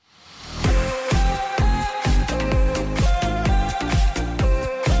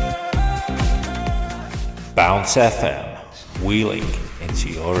Bounce FM, wheeling into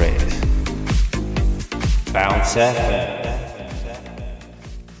your ears. Bounce FM.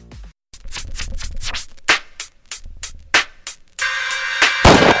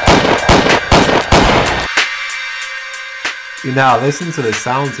 You now listen to the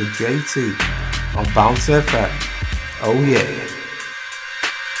sounds of JT on Bounce FM. Oh yeah.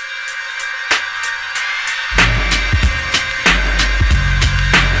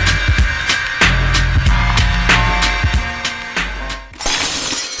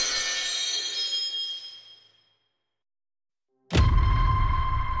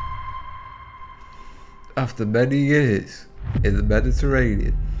 After many years in the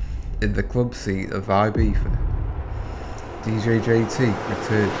Mediterranean, in the club scene of Ibiza, DJ JT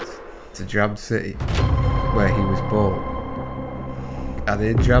returns to Jam City, where he was born. And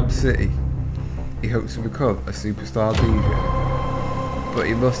in Jam City, he hopes to become a superstar DJ, but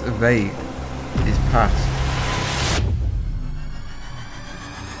he must evade his past.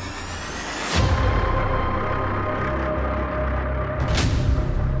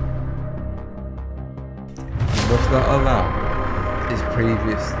 He must not allow his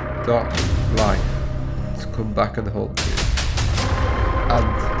previous dark life to come back and haunt him.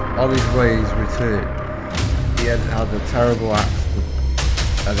 And on his way his return, he had a terrible accident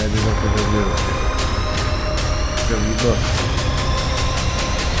and ended up in a wheelchair. So he must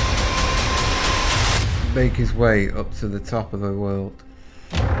make his way up to the top of the world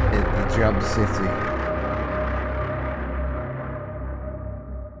in the Jam City.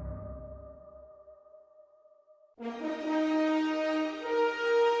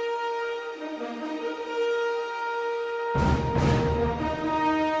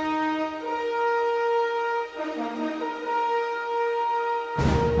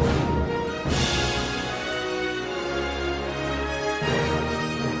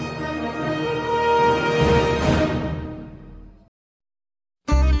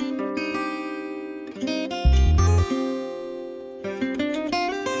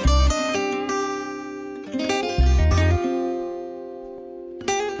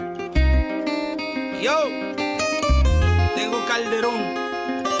 Yo, tengo Calderón,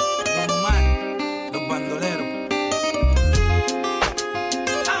 Don Omar, los bandoleros.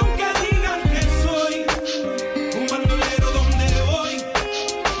 Aunque digan que soy un bandolero donde voy,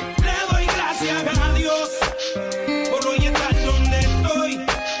 le doy gracias a Dios por hoy estar donde estoy.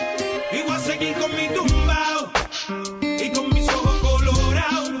 Y voy a seguir con mi tumbao y con mis ojos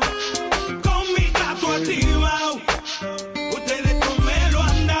colorados, con mi gato activado. Ustedes no me lo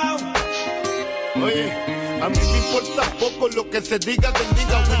han dado. Oye, a mí me importa poco lo que se diga del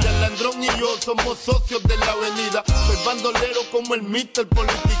nigga. William Landrón y yo somos socios de la avenida. Soy bandolero como el Mr.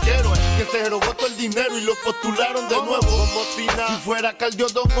 Politiquero, que se robó todo el dinero y lo postularon de nuevo. Como si fuera Cardio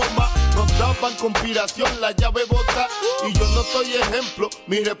Don Omar, nos daban conspiración, la llave bota. Y yo no soy ejemplo,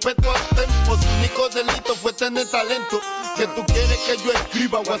 mi respeto al tempo. Su único delito fue tener talento. Que tú quieres que yo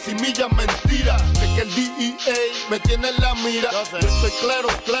escriba guasimilla mentira. Sé que el DEA me tiene en la mira. Yo estoy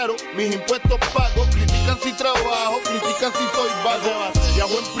claro, mis impuestos pago. Critican si trabajo, critican si soy vago. Y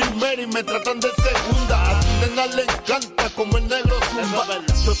hago en primera y me tratan de segunda. A tu nena le encanta como el negro zumba.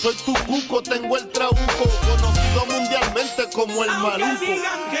 Yo soy tu cuco, tengo el trabuco, conocido mundialmente como el maluco. Aunque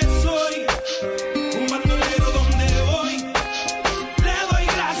digan que soy un bandolero donde voy, le doy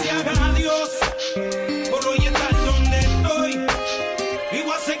gracias a Dios por hoy estar donde estoy. Y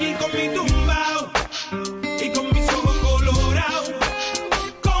voy a seguir con mi tumbao y con mis ojos colorados,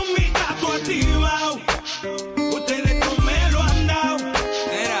 con mi gato activado. Ustedes no me lo han dado.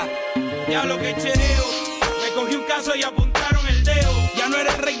 Era, diablo que chereo. Me cogí un caso y apuntaron el dedo. Ya no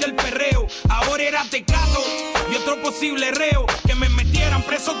era el rey del perreo, ahora era Tecato y otro posible reo. Que me metieran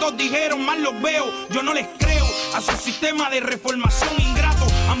preso, todos dijeron, mal los veo. Yo no les creo a su sistema de reformación ingrato.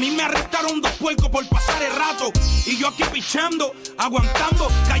 A mí me arrestaron 2 puercos por pasar el rato. Y yo aquí pichando, aguantando,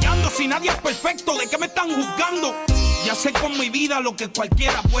 callando. Si nadie es perfecto, ¿de qué me están juzgando? Ya sé con mi vida lo que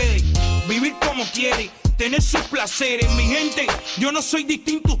cualquiera puede. Vivir como quiere, tener sus placeres. Mi gente, yo no soy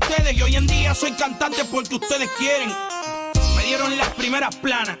distinto a ustedes. Y hoy en día soy cantante porque ustedes quieren. Me dieron las primeras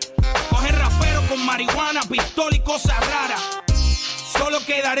planas. Coger rapero con marihuana, pistola y cosas raras. Solo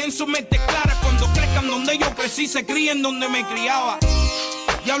quedaré en su mente clara cuando crezcan donde yo crecí, se críen donde me criaba.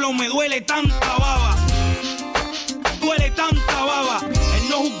 Diablo, me duele tanta baba. Duele tanta baba. El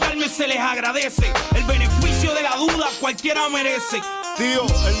no juzgarme se les agradece. El beneficio de la duda cualquiera merece. Tío,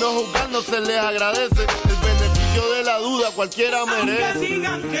 el no juzgar no se les agradece. El beneficio de la duda cualquiera merece. Aunque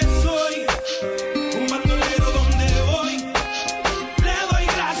digan que soy un bandolero donde voy, le doy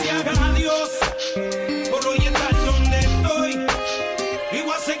gracias a Dios por hoy estar donde estoy. Y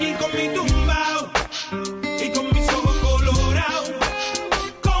voy a seguir con mi tumbao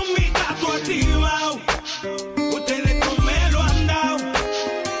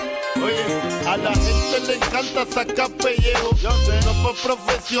A la gente le encanta sacar pellejo. Uno por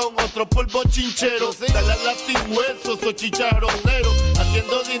profesión, otro por bochinchero. Dale a la sin huesos o chicharronero,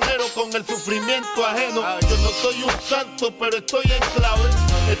 haciendo dinero con el sufrimiento ajeno. Yo no soy un santo, pero estoy en clave.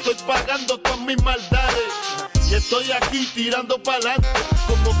 Estoy pagando todas mis maldades. Y estoy aquí tirando pa'lante.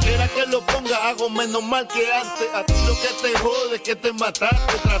 Como quiera que lo ponga, hago menos mal que antes. A ti lo que te jode es que te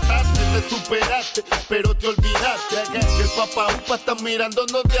mataste, trataste, te superaste, pero te olvidaste que el papá upa está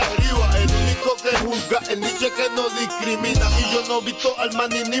mirándonos de arriba. El único que juzga, el niche que no discrimina. Y yo no he visto al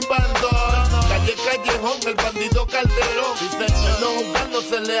maní ni bandón. Calle Callejón, el bandido Calderón. Dice, no juzgando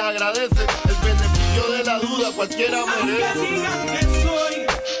se les agradece. El beneficio de la duda cualquiera merece. Aunque digan que soy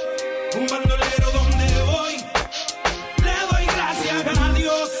un bandolero donde voy, le doy gracias a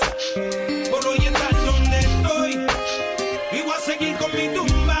Dios por hoy estar donde estoy. Y voy a seguir con mi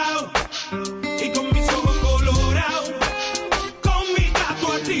tumbao y con mis ojos colorados, con mi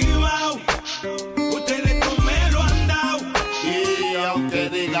gato activado. Ustedes no me lo han dado. Y aunque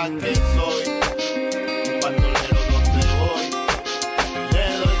digan que soy un bandolero donde voy, le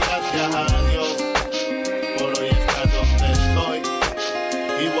doy gracias a Dios por hoy estar donde estoy.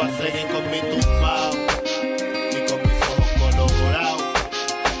 Y voy a seguir con mi tumbao y con mis ojos colorados,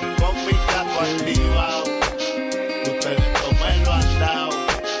 con mi gato activado. Ustedes no me lo han dado.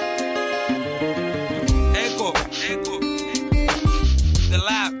 Eco, The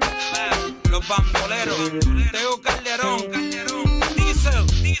Lab, Los Bandoleros, Teo Calderón,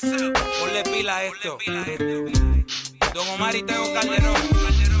 Diesel, ponle pila a esto. Don Omar y Teo Calderón,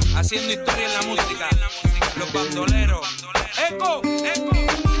 haciendo historia en la música. Los Bandoleros, Eco.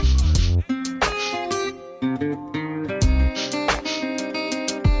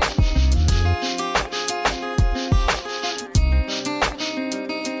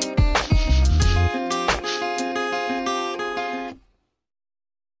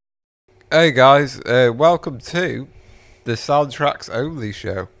 Hey guys, welcome to the Soundtracks Only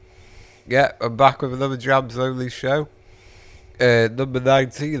show. Yeah, I'm back with another Jams Only show. Number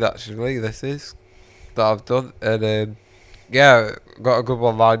 19 actually, this is, that I've done. And yeah, got a good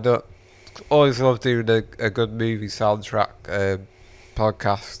one lined up. Always love doing a good movie soundtrack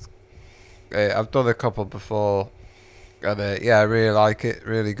podcast. I've done a couple before. And yeah, I really like it,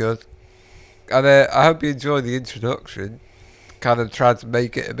 really good. And I hope you enjoy the introduction. Kind of tried to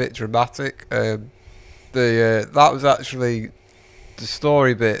make it a bit dramatic. That was actually the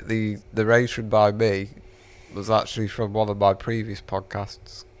story bit. The narration by me was actually from one of my previous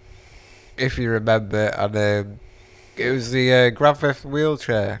podcasts, if you remember, and it was the Grand Theft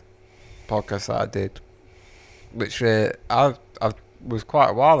Wheelchair podcast that I did, which I was quite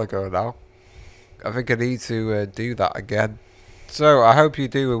a while ago now. I think I need to do that again. So I hope you're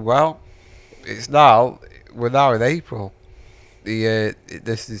doing well. We're now in April.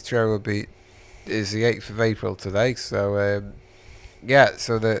 This show will be is the 8th of April today, so yeah,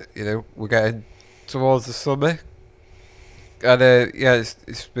 so that we're getting towards the summer, and yeah,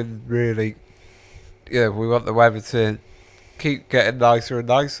 it's been really, we want the weather to keep getting nicer and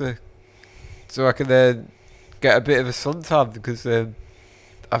nicer, so I can get a bit of a suntan, because I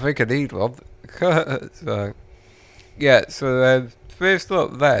think I need one. So yeah, so first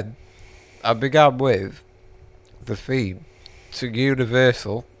up then, I began with the theme to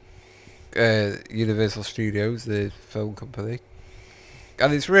Universal Studios, the film company,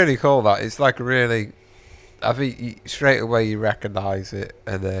 and it's really cool. That it's like I think straight away you recognise it,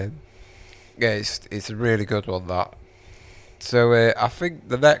 and yeah, it's a really good one, that. So I think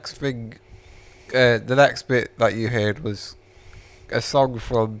the next bit that you heard was a song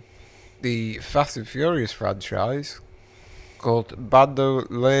from the Fast and Furious franchise called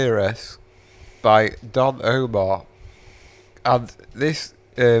Bandoleros by Don Omar. And this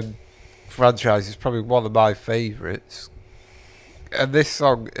franchise is probably one of my favourites. And this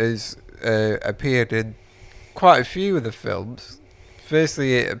song has appeared in quite a few of the films.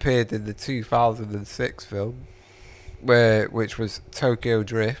 Firstly, it appeared in the 2006 film, which was Tokyo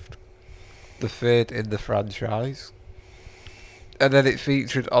Drift, the third in the franchise. And then it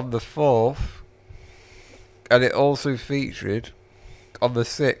featured on the 4th. And it also featured on the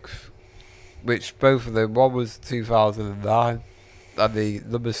 6th. Which both of them, one was 2009 and the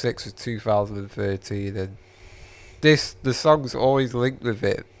number 6 was 2013, and the song's always linked with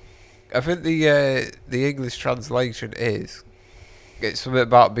it. I think the English translation is it's something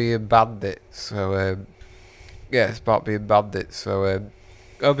about being bandits. So yeah, it's about being bandits. So I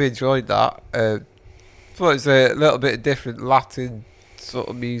hope you enjoyed that. Thought it's a little bit of different Latin sort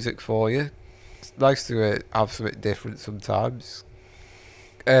of music for you. It's nice to have something different sometimes.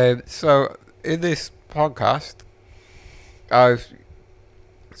 So in this podcast, I've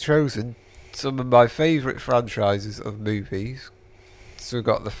chosen some of my favourite franchises of movies. So we've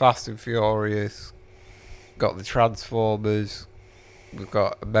got the Fast and Furious, got the Transformers, we've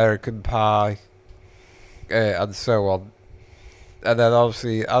got American Pie, and so on. And then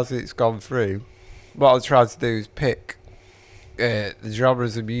obviously, as it's gone through, what I've tried to do is pick the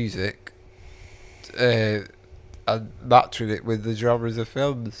genres of music and matching it with the genres of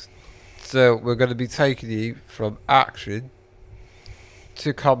films. So we're going to be taking you from action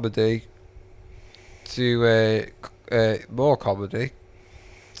to comedy to more comedy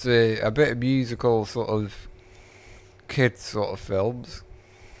to a bit of musical sort of kids sort of films,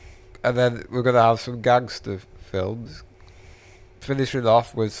 and then we're going to have some gangster films, finishing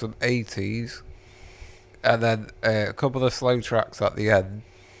off with some 80s, and then a couple of slow tracks at the end,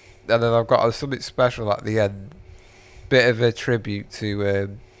 and then I've got something special at the end, bit of a tribute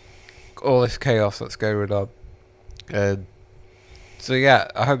to all this chaos that's going on. So yeah,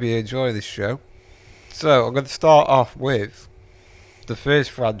 I hope you enjoy this show. So I'm going to start off with the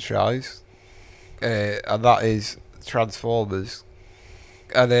first franchise, and that is Transformers.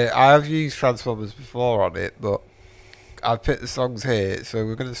 And I have used Transformers before on it, but I've picked the songs here, so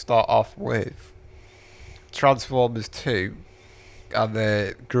we're going to start off with Transformers 2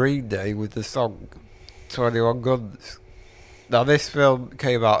 and Green Day with the song 21 Guns. Now this film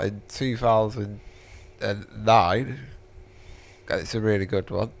came out in 2009, and it's a really good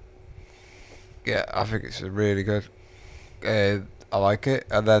one. Yeah, I think it's a really good. I like it.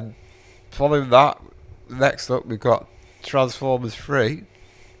 And then following that, next up we've got Transformers 3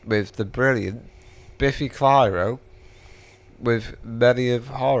 with the brilliant Biffy Clyro with Many of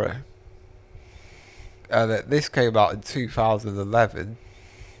Horror. And this came out in 2011.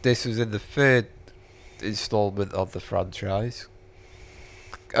 This was in the third installment of the franchise.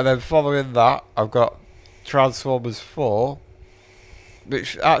 And then following that, I've got Transformers 4,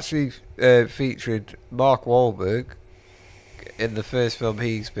 which actually featured Mark Wahlberg in the first film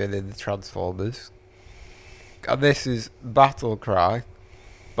he's been in, the Transformers. And this is Battle Cry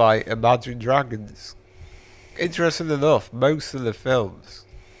by Imagine Dragons. Interesting enough, most of the films,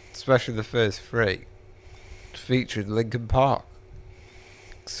 especially the first three, featured Linkin Park.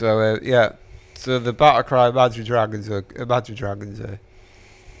 So yeah, so the Battle Cry Imagine Dragons are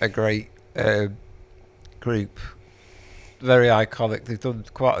a great group. Very iconic. They've done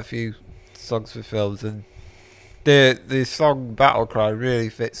quite a few songs for films, and the song Battle Cry really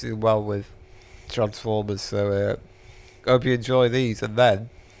fits in well with Transformers. So hope you enjoy these, and then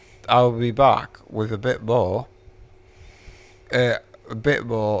I'll be back with a bit more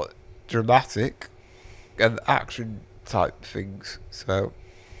dramatic and action type things. So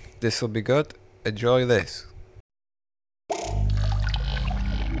this will be good. Enjoy this.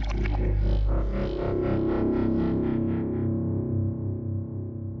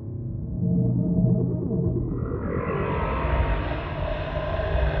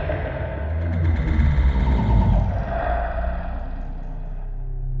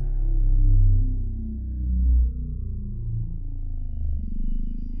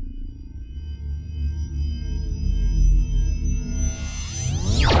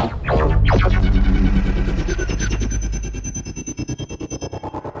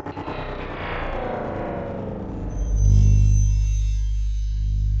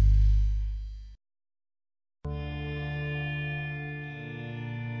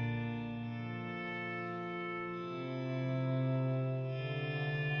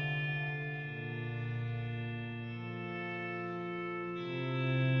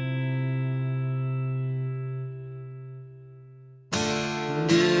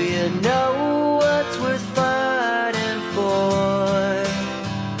 Know what's worth fighting for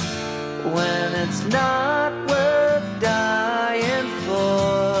when it's not worth dying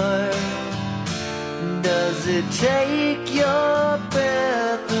for? Does it take your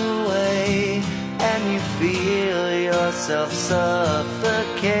breath away and you feel yourself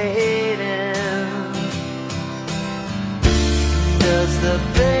suffocating? Does the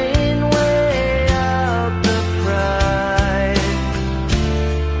pain weigh out the pride?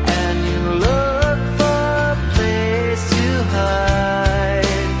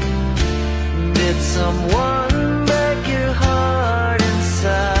 Someone break your heart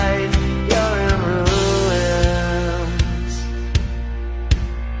inside, you're in ruins.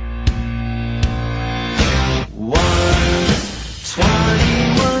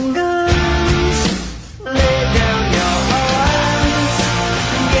 121 guns, lay down your arms.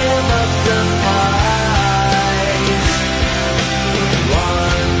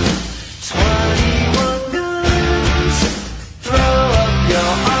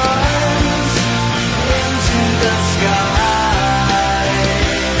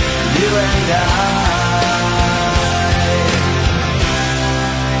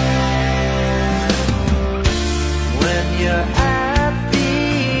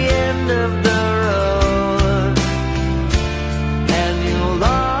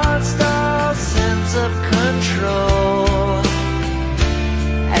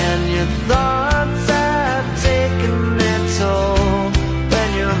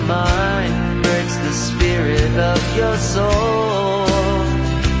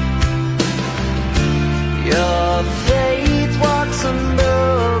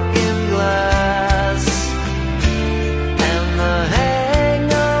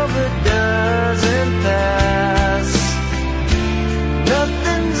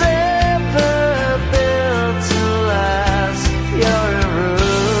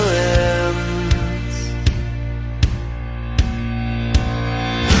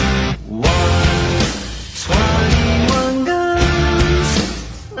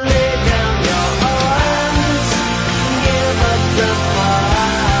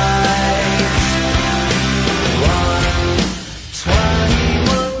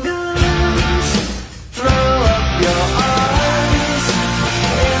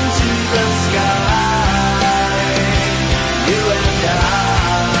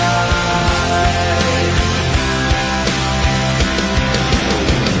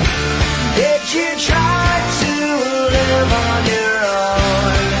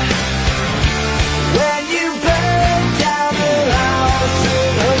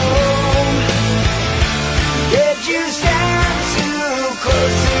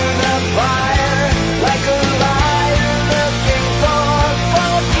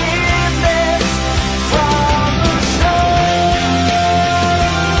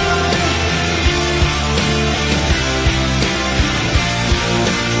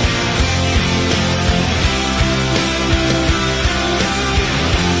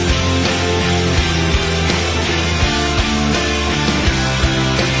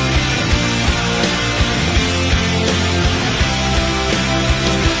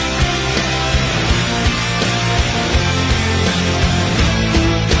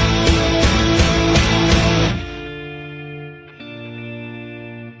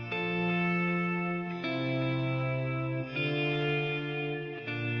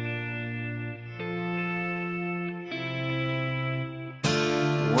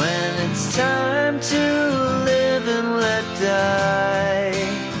 It's time to live and let die,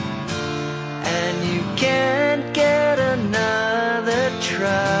 and you can't get another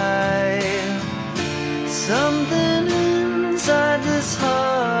try. Something inside this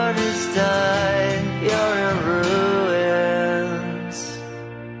heart has died. You're in ruins.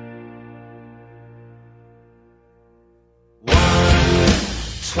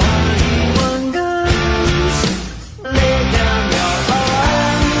 121 guns. Lay down your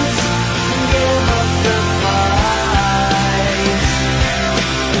arms and give up the fight.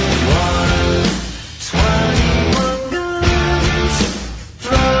 121 guns.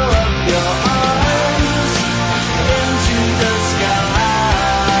 Throw up your arms into the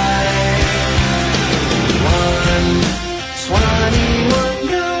sky. 121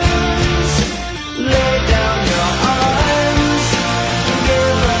 guns. Lay down your arms and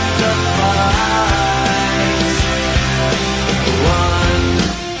give up the fight.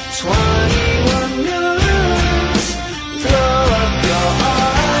 121 guns. Throw up your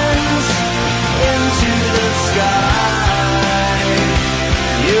arms into the sky.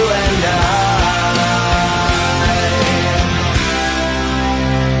 You and I.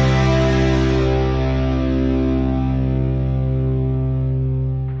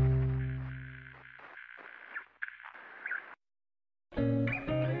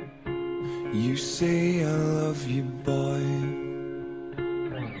 You say I love you, boy,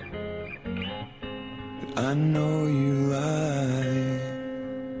 but I know you lie.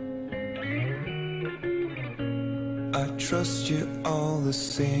 I trust you all the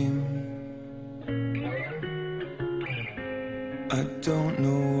same. I don't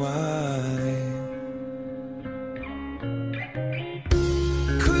know why.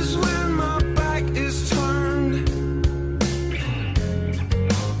 'Cause when my back is turned,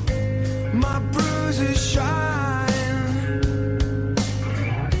 my bruises shine.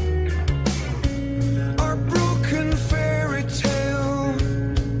 Our broken fairy tale,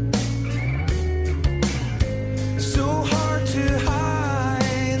 so hard to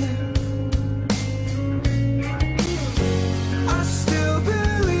hide. I still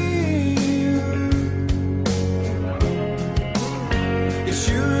believe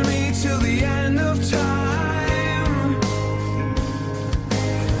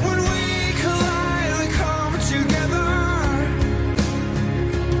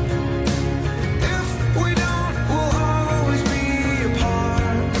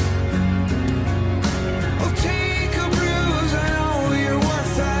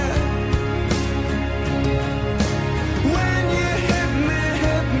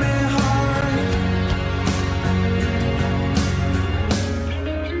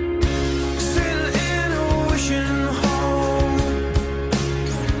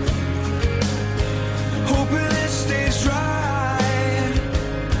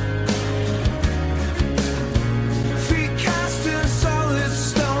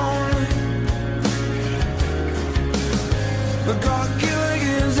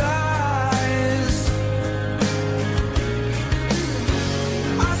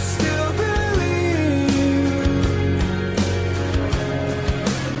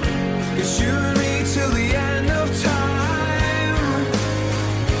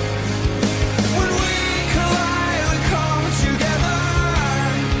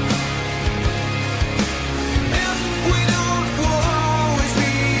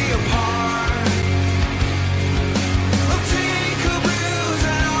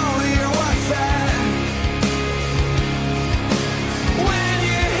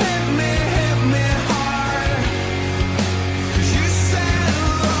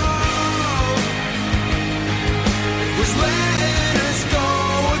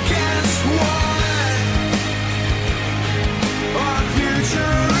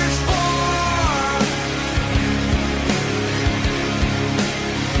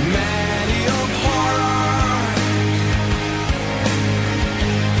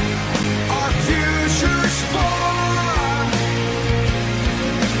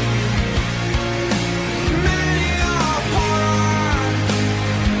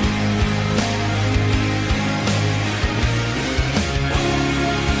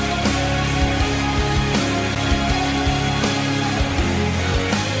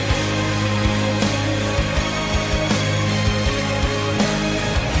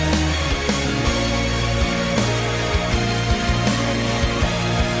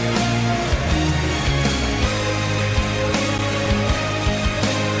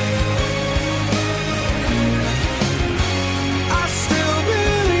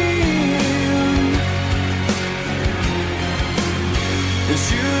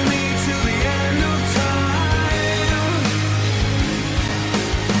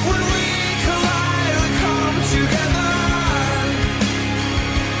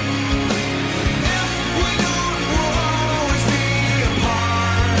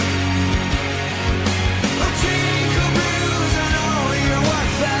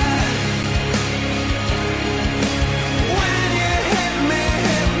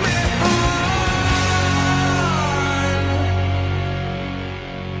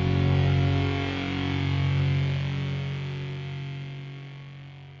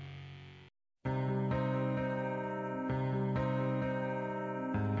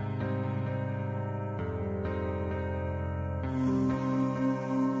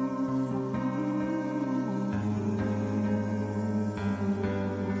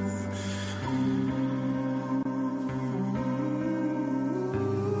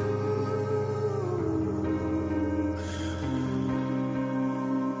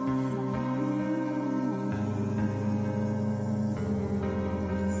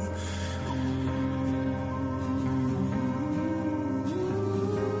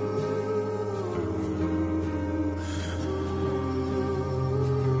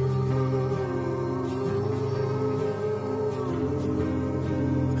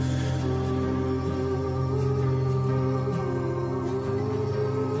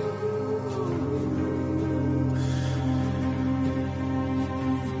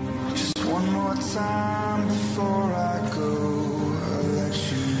time before I go, I'll let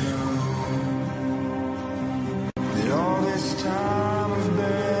you know that all this time I've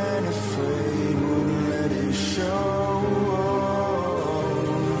been afraid, wouldn't let it show.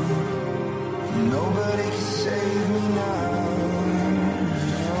 Nobody can save me now.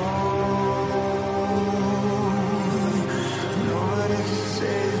 No, nobody can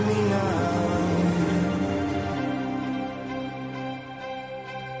save me now.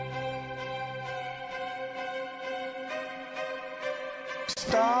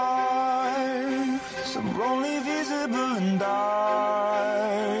 Stars are only visible in darkness.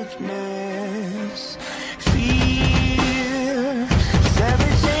 Fear is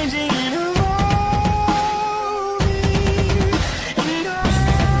ever changing and evolving. And I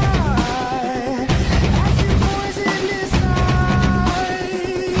feel poison inside.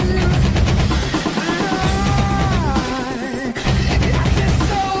 I feel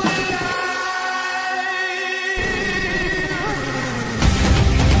so alive.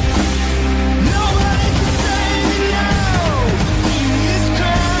 Nobody can save me now. In this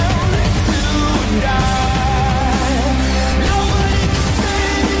crowd, let's do or die. Nobody can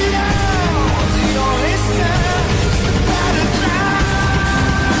save me now. The only sound is the battle cry.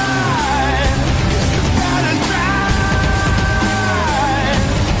 It's the battle cry.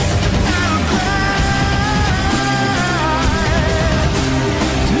 Battle cry.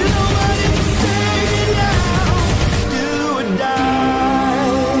 Nobody can save me now. Do or die.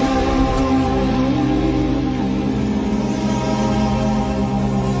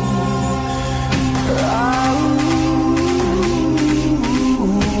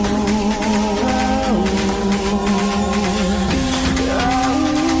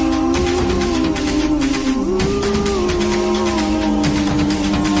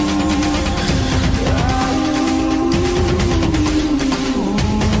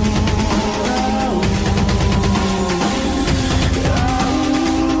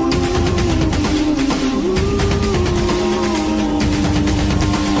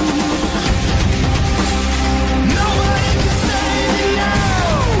 Nobody can save me now.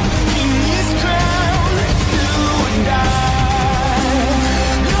 In this crowd, let's do or die.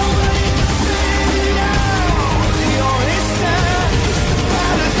 Nobody can save me now. The only sound is the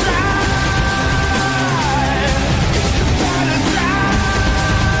battle cry. It's the battle cry.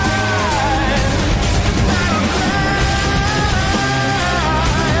 Battle cry.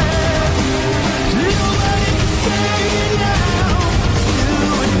 Nobody can save me now. Do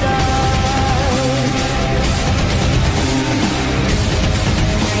or die.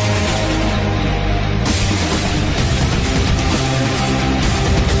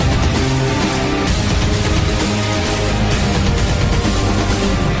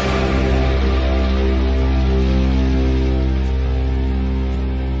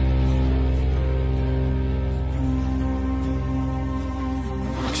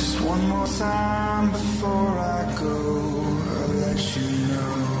 Just one more time before I go, I'll let you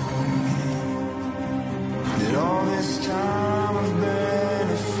know that all this time I've been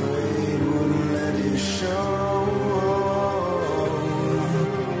afraid, wouldn't let it show.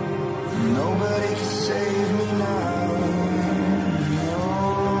 Nobody can save me now. No,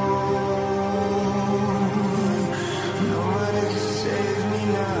 nobody can save me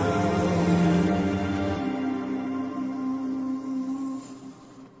now.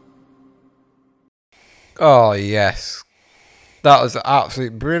 Oh, yes. That was an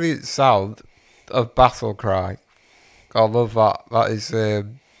absolute brilliant sound of Battle Cry. I love that. That is, to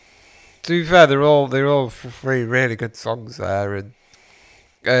be fair, they're all three really good songs there, and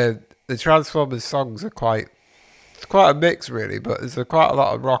the Transformers songs are it's quite a mix really, but there's quite a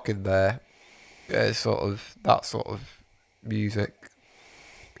lot of rock in there, that sort of music.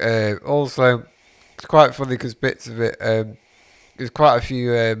 Also, it's quite funny because bits of it, there's quite a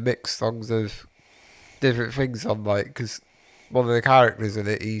few mixed songs of different things on, like, because one of the characters in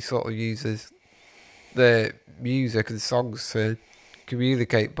it, he sort of uses the music and songs to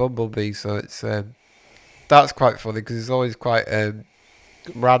communicate Bumblebee, so it's that's quite funny because it's always quite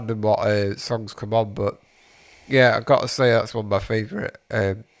random what songs come on, but yeah, I've got to say that's one of my favourite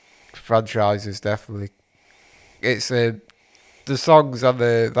franchises, definitely. It's the songs and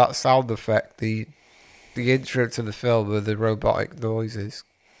that sound effect, the intro to the film with the robotic noises.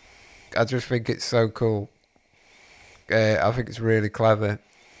 I just think it's so cool. I think it's really clever.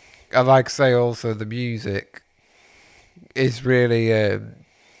 And like I say, also the music is really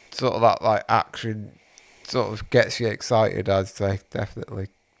sort of that like action, sort of gets you excited, I'd say, definitely.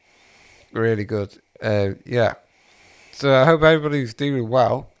 Really good. Yeah. So I hope everybody's doing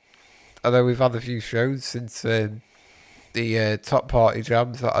well. I know we've had a few shows since the top party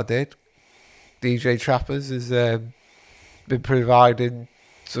jams that I did. DJ Trappers has been providing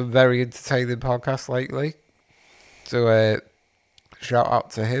some very entertaining podcasts lately. So shout out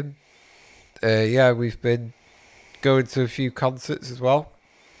to him. Yeah, we've been going to a few concerts as well.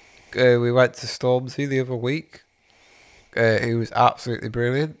 We went to Stormzy the other week. He was absolutely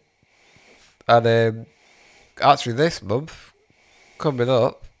brilliant. And actually this month, coming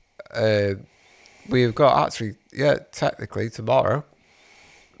up, we've got actually, yeah, technically tomorrow,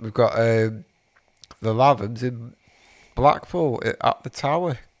 we've got the Lavins in Blackpool at the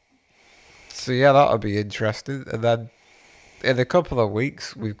Tower. So yeah, that'll be interesting. And then in a couple of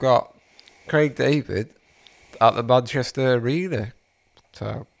weeks, we've got Craig David at the Manchester Arena.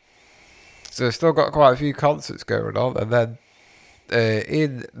 So we've still got quite a few concerts going on. And then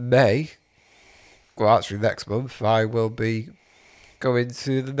in May, well actually next month, I will be going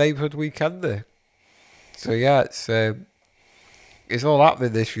to the Neighbourhood Weekender. So yeah, it's all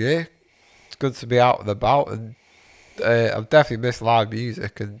happening this year. It's good to be out and about, and I've definitely missed live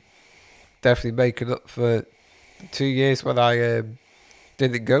music, and definitely making up for 2 years when I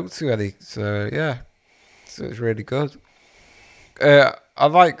didn't go to any. So yeah, so it's really good.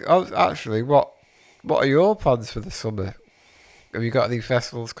 Actually, what are your plans for the summer? Have you got any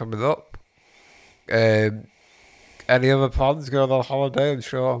festivals coming up? Any other plans going on holiday? I'm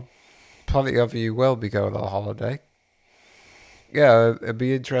sure plenty of you will be going on holiday. Yeah, it'd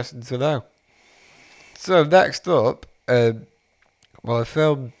be interesting to know. So next up, a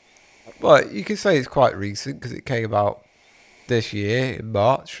film, well, you can say it's quite recent because it came out this year in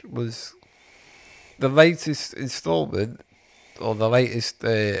March, was the latest installment, or the latest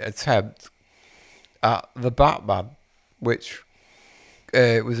attempt at The Batman, which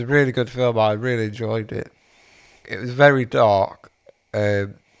was a really good film. I really enjoyed it. It was very dark,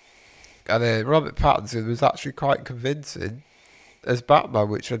 and Robert Pattinson was actually quite convincing as Batman,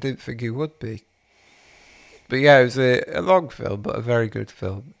 which I didn't think he would be. But yeah, it was a long film, but a very good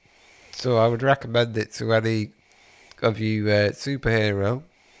film. So I would recommend it to any of you superhero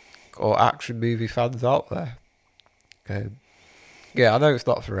or action movie fans out there. Yeah, I know it's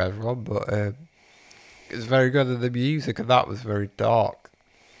not for everyone, but it's very good, and the music and that was very dark.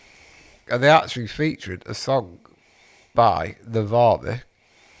 And they actually featured a song by Nirvana,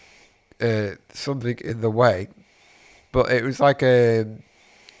 Something in the Way, but it was like a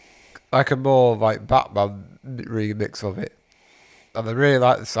more like Batman remix of it, and I really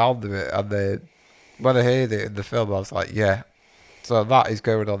liked the sound of it. And when I heard it in the film, I was like, yeah. So that is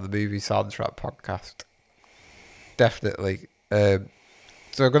going on the movie soundtrack podcast, definitely. So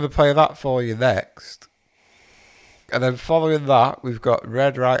I'm going to play that for you next, and then following that, we've got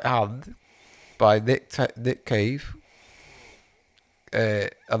Red Right Hand by Nick Cave and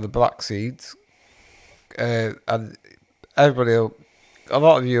the Black Seeds, and everybody, a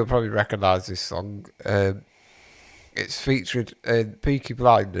lot of you will probably recognise this song. It's featured in Peaky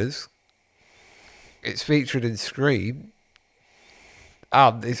Blinders, it's featured in Scream,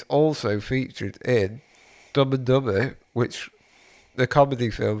 and it's also featured in Dumb and Dumber, which the comedy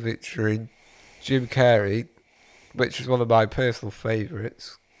film featuring Jim Carrey, which is one of my personal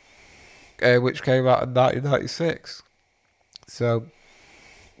favourites, which came out in 1996. So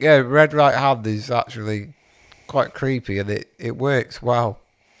yeah, Red Right Hand is actually quite creepy, and it works well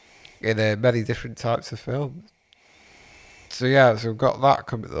in many different types of films. So yeah, so we've got that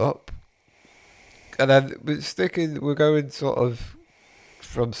coming up, and then we're going sort of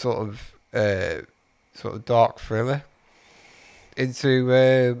from sort of dark thriller into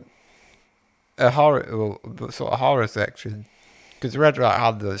a horror, sort of horror section, because Red Right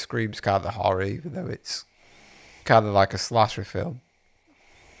Hand Scream's kind of horror, even though it's kind of like a slasher film.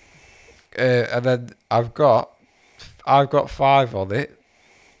 And then I've got 5 on it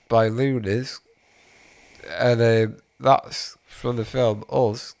by Lunas, and that's from the film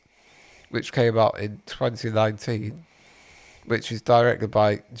Us, which came out in 2019, which is directed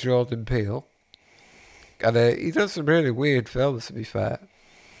by Jordan Peele. And he does some really weird films, to be fair.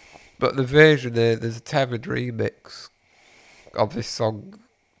 But the version, there's a tethered remix of this song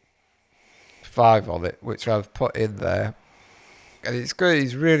 5 on it, which I've put in there. And it's good,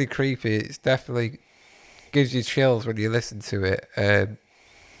 it's really creepy. It's definitely gives you chills when you listen to it.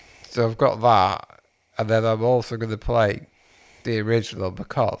 So I've got that. And then I'm also going to play the original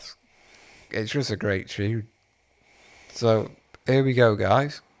because it's just a great tune. So here we go,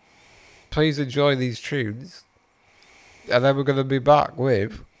 guys. Please enjoy these tunes, and then we're going to be back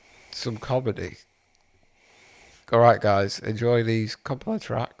with some comedy. Alright guys, enjoy these couple of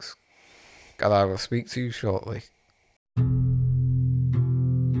tracks, and I will speak to you shortly.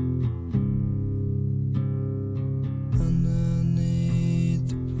 Underneath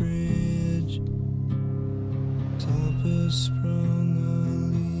the bridge,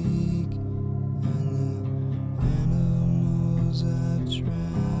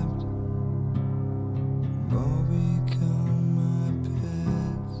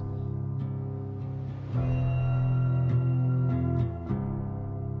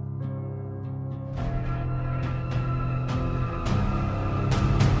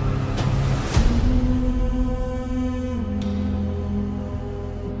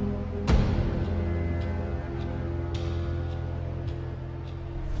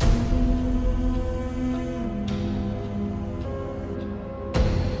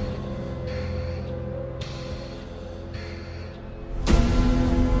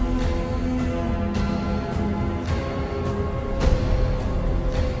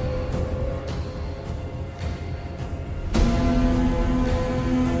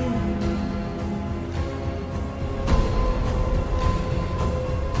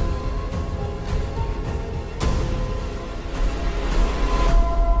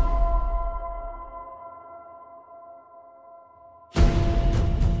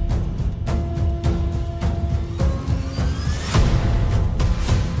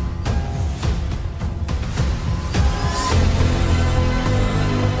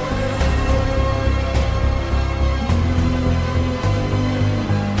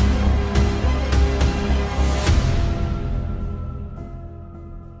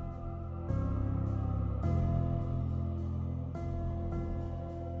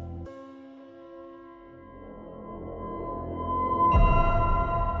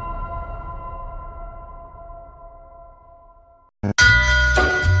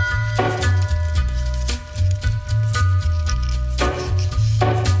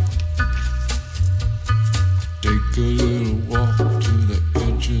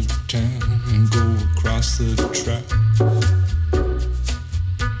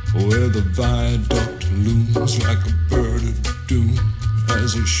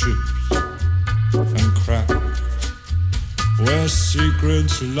 desert ships and cracks, where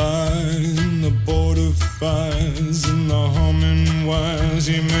secrets lie in the border fires and the humming wires.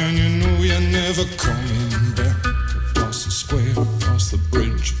 Yeah, man, you know you're never coming back. Past the square, past the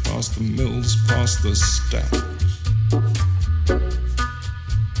bridge, past the mills, past the stacks.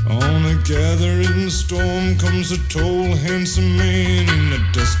 On a gathering storm comes a tall, handsome man in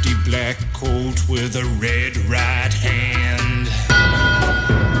a dusty black coat with a red right hand.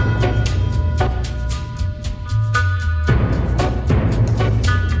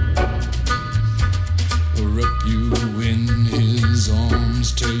 Wrap you in his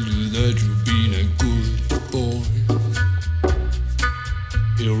arms, tell you that you've been a good boy.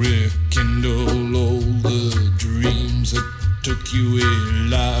 He'll rekindle all the dreams that took you a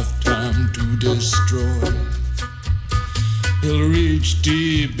lifetime to destroy. He'll reach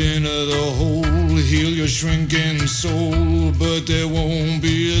deep into the hole, heal your shrinking soul, but there won't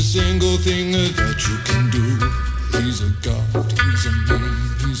be a single thing that you can do. He's a god, he's a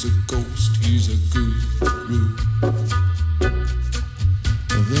man, he's a ghost, he's a guru.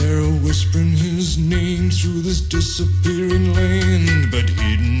 They're whispering his name through this disappearing land, but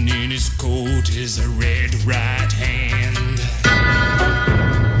hidden in his coat is a red right hand.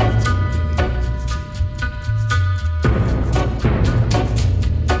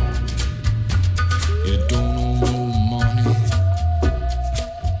 You don't owe no money,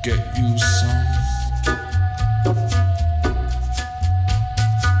 get you some.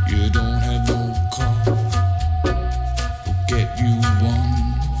 You don't have no car, get you one.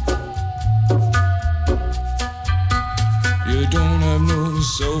 You don't have no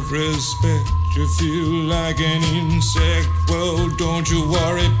self-respect, you feel like an insect. Well, don't you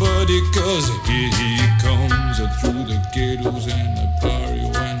worry, buddy, cause here he comes through the ghettos and the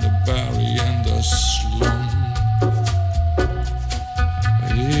barrio and the barry and the slum.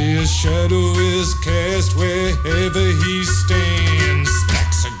 His shadow is cast wherever he stands,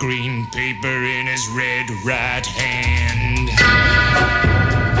 stacks of green paper in his red right hand.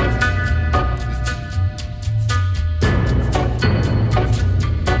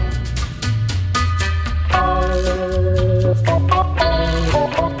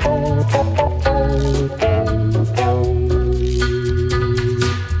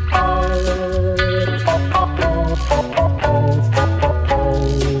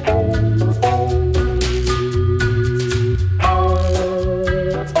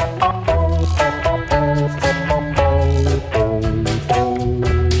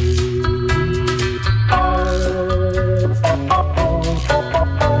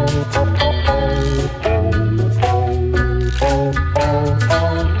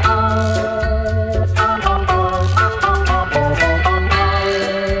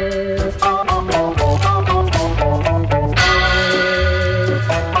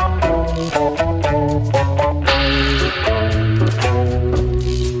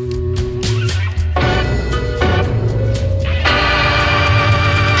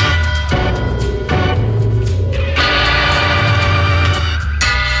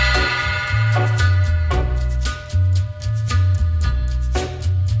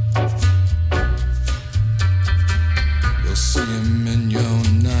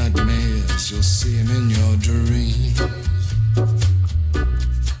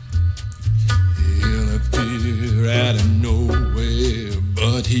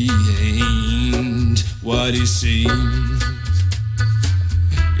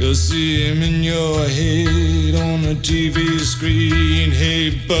 You'll see him in your head on the TV screen.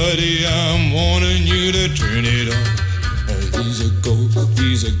 Hey buddy, I'm warning you to turn it off. He's a ghost,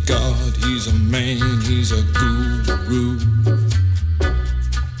 he's a god, he's a man, he's a guru.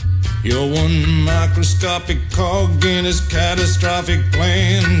 You're one microscopic cog in his catastrophic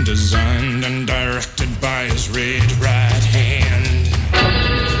plan, designed and directed by his red right hand.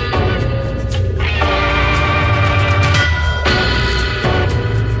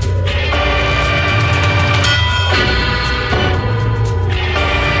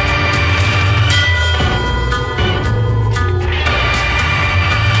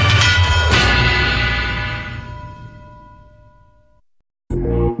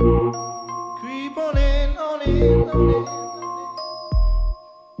 Creep on in, on in, on in.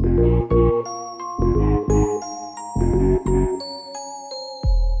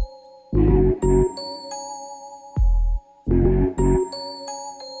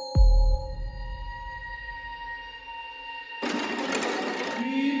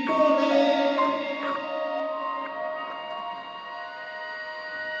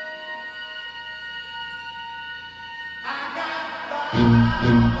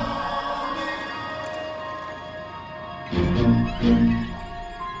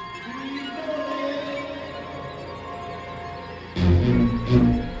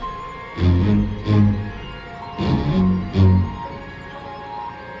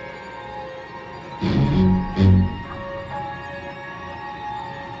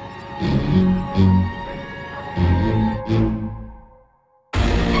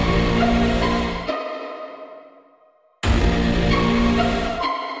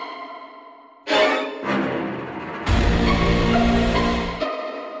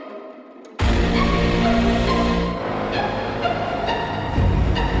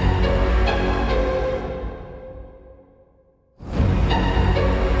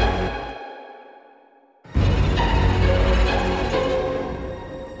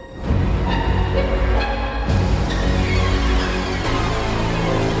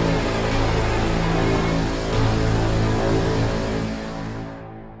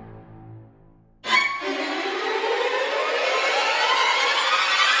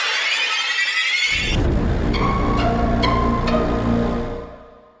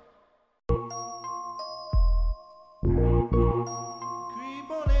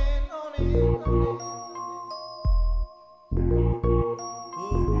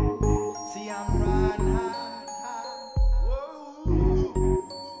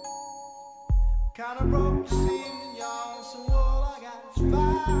 Kinda broke the scene, y'all, so all I got is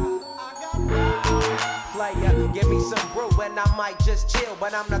fire. I got fire. Player, give me some brew and I might just chill.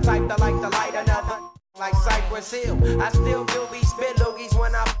 But I'm the type that like to light another like Cypress Hill. I still do be spit loogies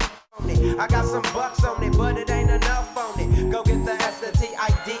when I on it. I got some bucks on it, but it ain't enough on it. Go get the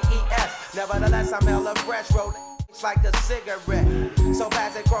S-T-I-D-E-S. Nevertheless, I'm hella fresh, rolling like a cigarette. So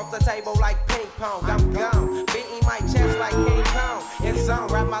pass it across the table like ping pong. I'm gone, beating my chest like King Kong. In zone,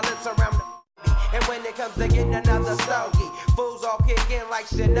 wrap my lips around the and when it comes to getting another stogie, fools all kick in like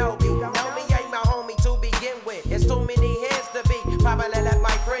Shinobi. Know me ain't my homie to begin with. It's too many heads to be. Probably let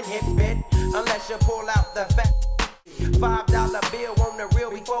my friend hit bit. Unless you pull out the fat $5 bill on the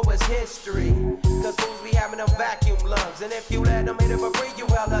real before it's history. Cause fools be having them vacuum lungs. And if you let them hit it for free, you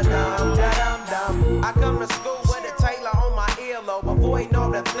hella dumb, dumb. I come to school with a Taylor on my earlobe. Avoiding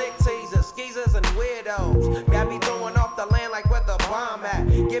all the thick teasers, skeezers, and weirdos. Got me throwing off the land like where the bomb at.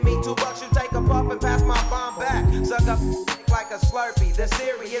 Give me $2, you take a puff and pass my bomb back. Suck up like a Slurpee. The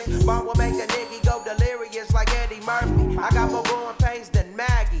serious bomb will make a nigga go delirious like Eddie Murphy. I got more growing pains than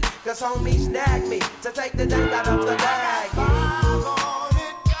Maggie. Cause homies snagged me to take the dang out of the bag.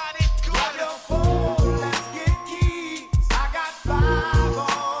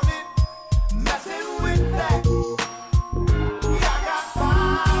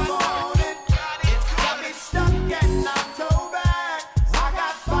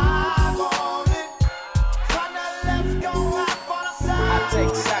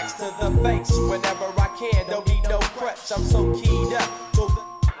 Whenever I can, don't need no crutch. I'm so keyed up to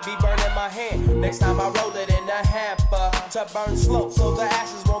be burning my hand. Next time I roll it in a hamper to burn slow, so the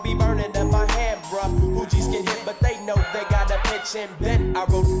ashes won't be burning in my hand, bruh. Hoogies get hit, but they know they gotta pitch and bend. I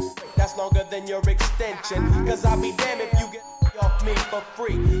roll that's longer than your extension. Cause I'll be damned if you get off me for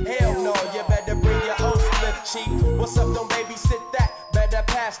free. Hell no, you better bring your own slip cheap. What's up, don't babysit that? Better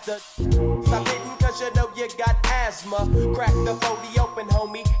pass the stop hitting cause you know you got asthma. Crack the 40 open,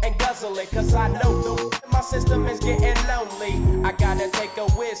 homie, and guzzle it. Cause I know my system is getting lonely. I gotta take a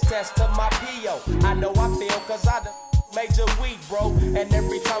whiz test to my P.O. I know I feel cause I done major weed, bro. And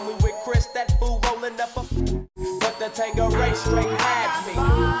every time we with Chris, that fool rolling up a but the Tango Ray straight had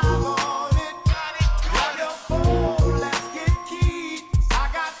me.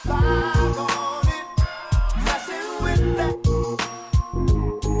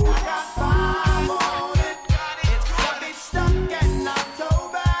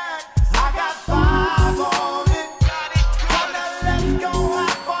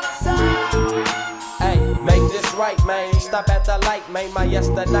 Man, stop at the light, man. My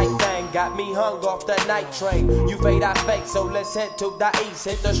yesterday thing got me hung off the night train. You fade, I fake, so let's head to the east.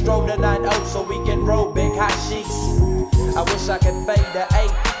 Hit the stroll to 9-0 so we can roll big hot sheets. I wish I could fade the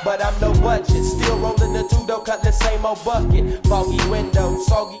 8, but I'm no budget. Still rolling the 2 though, cut the same old bucket. Foggy window,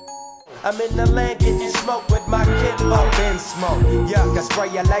 soggy. I'm in the land getting smoke with my kid. Up in smoke, yuck, I spray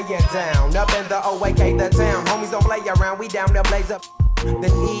you, lay it down. Up in the OAK, the town. Homies don't play around, we down to blaze up.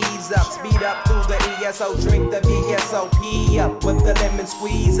 Then ease up, speed up through the ESO, drink the VSOP up with the lemon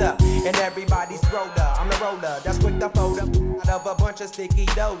squeeze up, and everybody's roller. I'm the roller, that's quick to fold up out of a bunch of sticky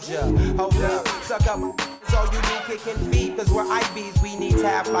doja. Hold up, suck up, it's all you do, kicking feet, cause we're IBs, we need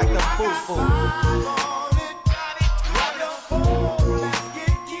tap like the foo-foo.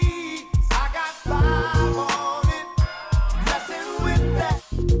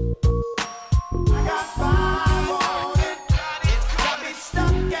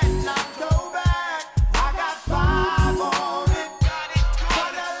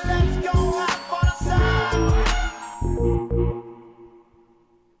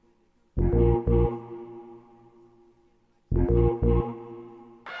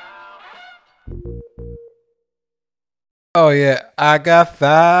 Oh yeah, I got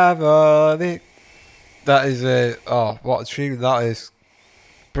 5 on it. That is what a tune that is.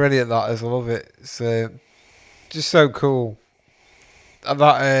 Brilliant that is, I love it. It's just so cool. And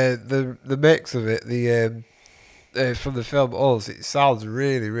that the mix of it, from the film Us, it sounds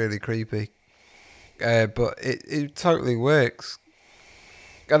really, really creepy. But it totally works.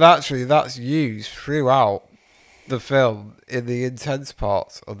 And actually that's used throughout the film in the intense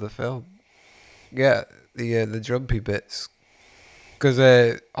parts of the film. Yeah, the jumpy bits.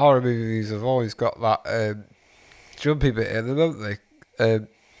 Because horror movies have always got that jumpy bit in them, don't they?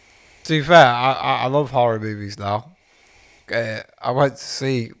 To be fair, I love horror movies now. I went to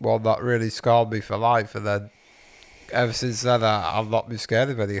see one that really scarred me for life, and then ever since then, I've not been scared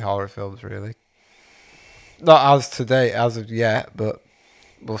of any horror films, really. Not as to date, as of yet, but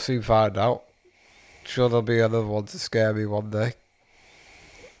we'll soon find out. Sure, there'll be another one to scare me one day.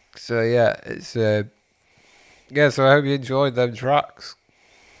 So yeah, it's yeah. So I hope you enjoyed them tracks.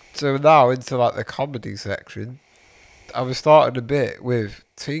 So now into like the comedy section. I was starting a bit with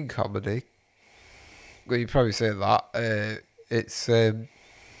teen comedy. Well, you probably say that. It's the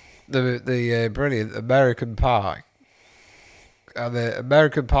brilliant American Pie. And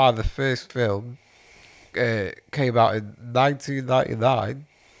American Pie, the first film, came out in 1999,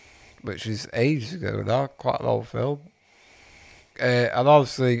 which is ages ago now, quite an old film. And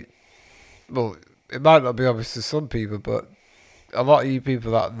obviously, well, it might not be obvious to some people, but a lot of you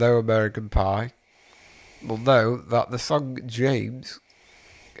people that know American Pie will know that the song James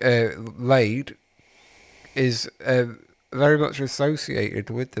Laid is very much associated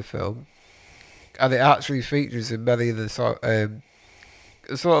with the film, and it actually features in many of the sort of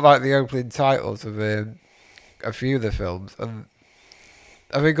like the opening titles of a few of the films. And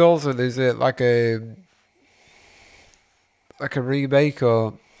I think also there's like a remake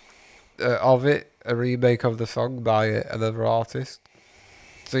or of it, a remake of the song by another artist.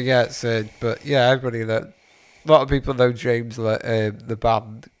 So yeah, it's but yeah, everybody a lot of people know James the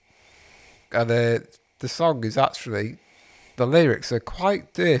band, and the song is actually, the lyrics are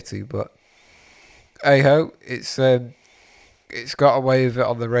quite dirty, but hey ho, it's got away with it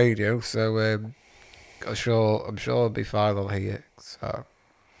on the radio, so I'm sure it'll be fine on here. So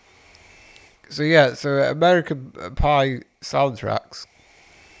yeah, so American Pie soundtracks,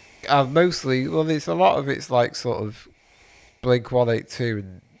 and mostly, well, it's a lot of it's like sort of Blink-182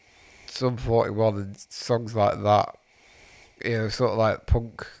 and Sum 41 and songs like that. You know, sort of like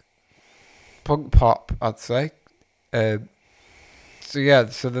punk pop, I'd say. So yeah,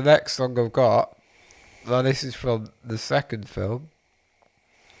 so the next song I've got, now this is from the second film,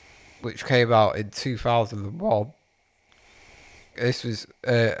 which came out in 2001. This was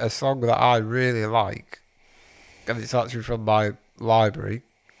a song that I really like, and it's actually from my library.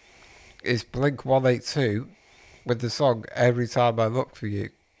 It's Blink-182 with the song Every Time I Look For You.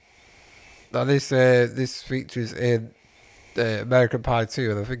 Now this features in American Pie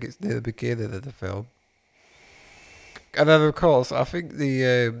 2, and I think it's near the beginning of the film. And then of course, I think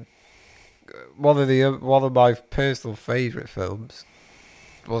the one of my personal favourite films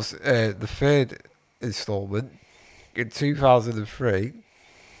was the third installment in 2003,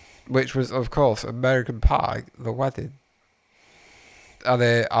 which was of course American Pie: The Wedding. And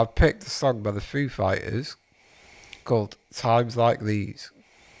I picked a song by the Foo Fighters called Times Like These,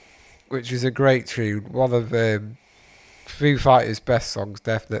 which is a great tune, one of Foo Fighters' best songs,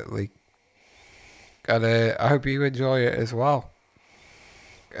 definitely. And I hope you enjoy it as well.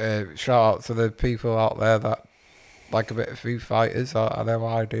 Shout out to the people out there that like a bit of Foo Fighters, I know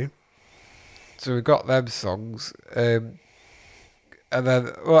I do. So we've got them songs. And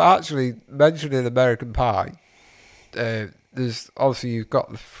then, well, actually, mentioning American Pie, there's obviously you've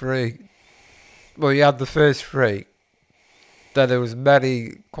got the three. Well, you had the first three. Then there was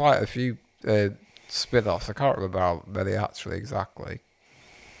quite a few spin-offs. I can't remember how many actually exactly.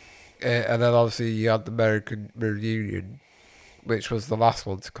 And then obviously you had the American Reunion, which was the last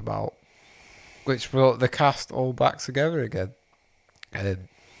one to come out, which brought the cast all back together again.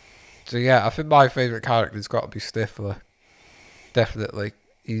 So yeah, I think my favourite character's got to be Stifler. Definitely,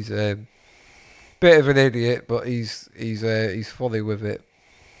 he's bit of an idiot, but he's funny with it.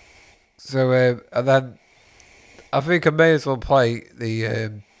 So and then I think I may as well play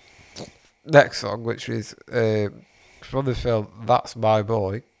the next song, which is from the film That's My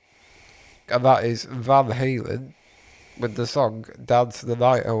Boy, and that is Van Halen with the song Dance the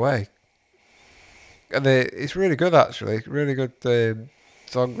Night Away. And it's really good, actually, really good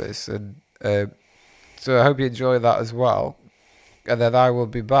song this, and so I hope you enjoy that as well. And then I will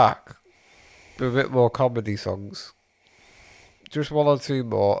be back with a bit more comedy songs, just one or two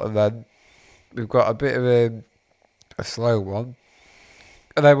more, and then we've got a bit of a slow one.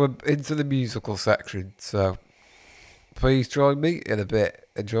 And then we're into the musical section, so please join me in a bit.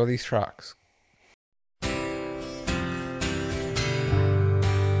 Enjoy these tracks.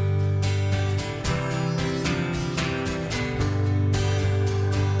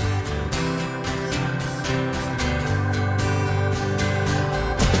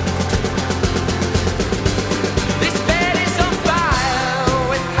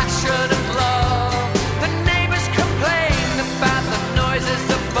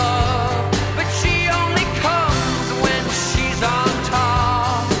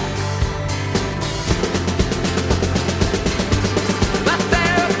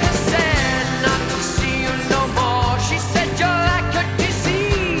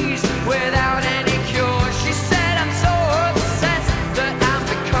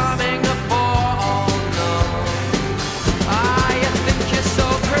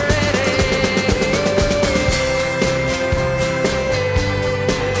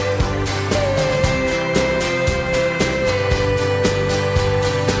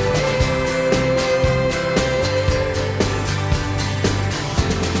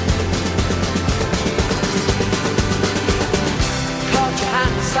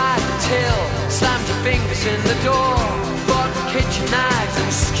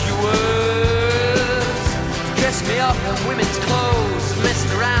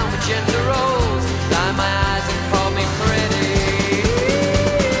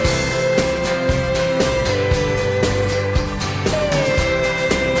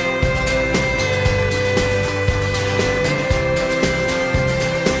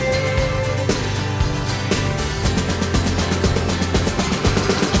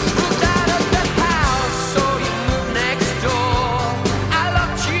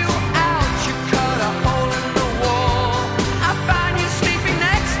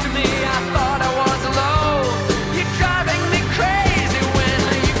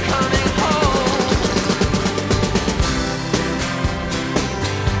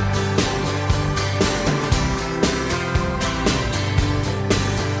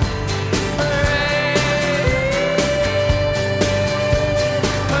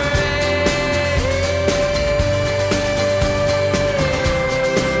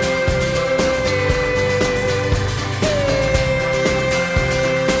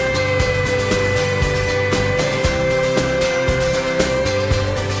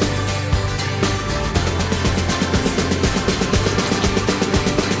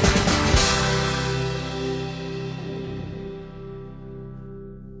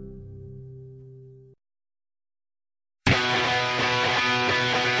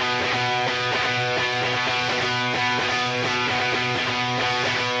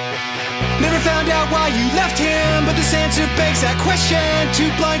 Found out why you left him, but this answer begs that question. Too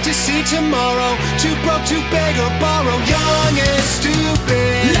blind to see tomorrow, too broke to beg or borrow. Young and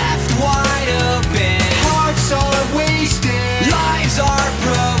stupid, left wide open. Hearts are wasted, lives are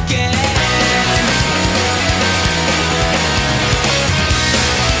broken.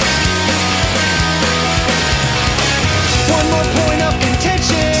 One more point of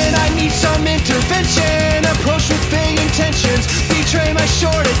contention, I need some intervention. Approach with vague intentions, betray my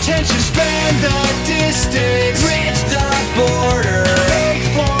short attention. Span the distance, bridge the border, beg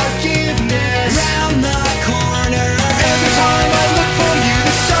forgiveness, round the corner. Every time I look for you,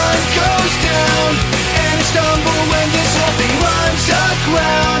 the sun goes down, and I stumble when this whole thing runs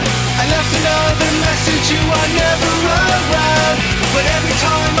aground. I left another message, you are never around, but every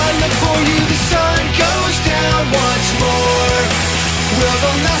time I look for you, the sun goes down once more. Will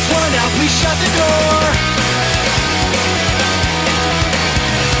the last one out, please shut the door.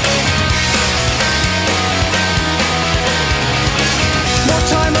 More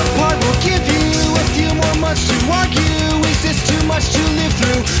time apart will give you a few more months to argue. Is this too much to live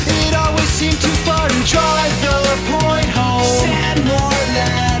through? It always seemed too far to drive the point home. Send more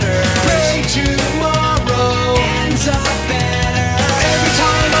letters, pray tomorrow ends up better. Every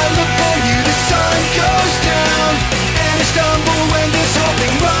time I look for you, the sun goes down, and I stumble when this whole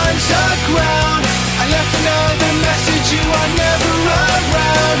thing runs aground. I left another message, you are never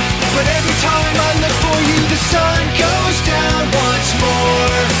around, but every time I look for you, the sun goes down once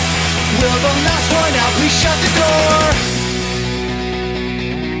more. Will the last one out, please shut the door.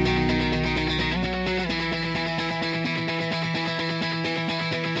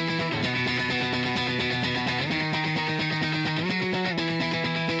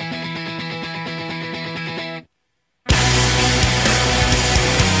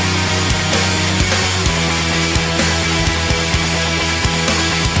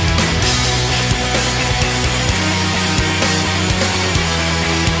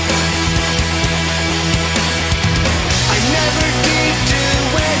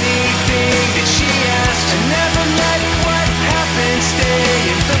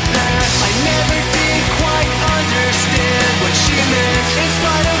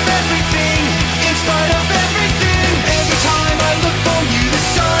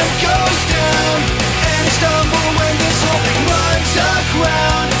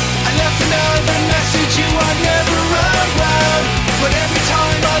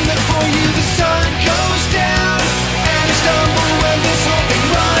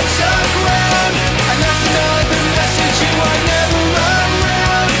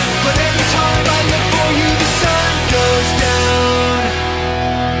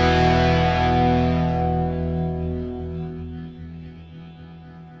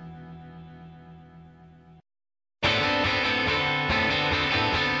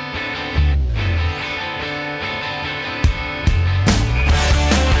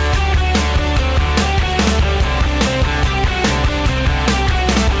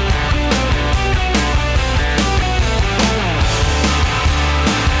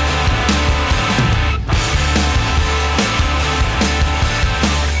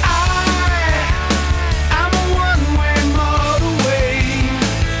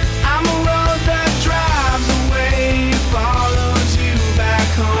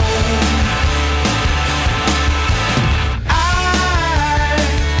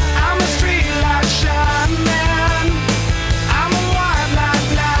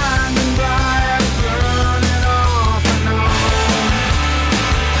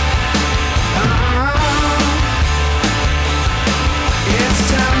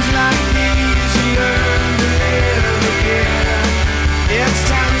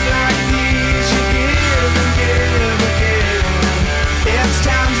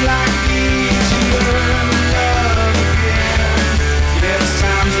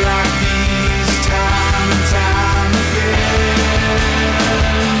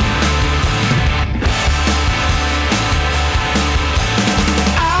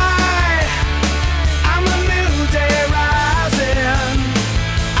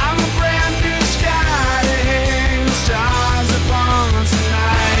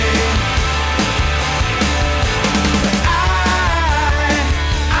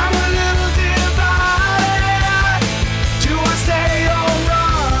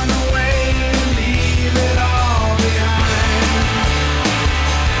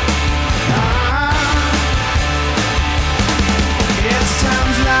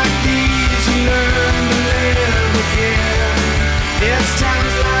 It's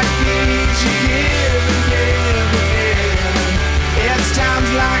times like these you give and give again. It's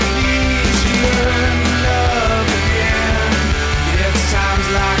times like these you learn to love again. It's times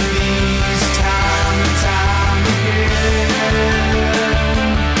like these, time and time again.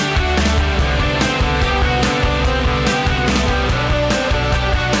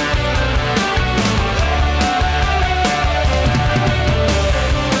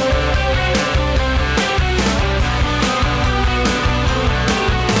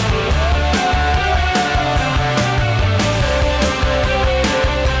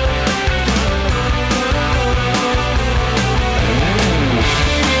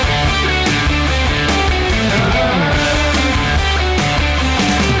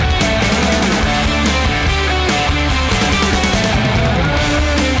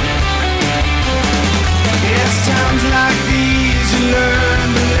 It's times like these you learn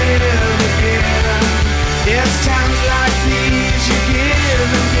to live again. It's times like these you give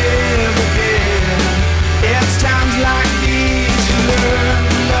and give again. It's times like these you learn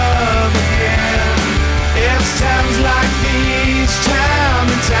to love again. It's times like these, time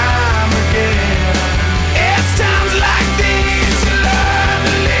and time again. It's times like these you learn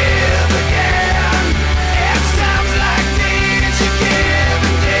to live again. It's times like these you give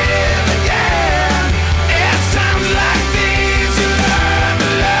and give again. It's times like these you learn to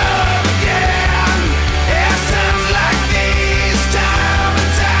love again. It's times like these, time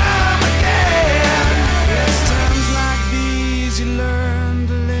and time again. It's times like these you learn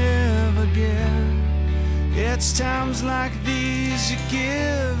to live again. It's times like these you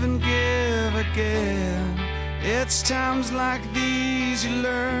give and give again. It's times like these you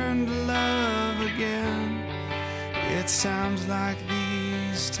learn to love again. It's times like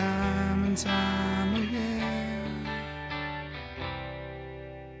these, time and time again.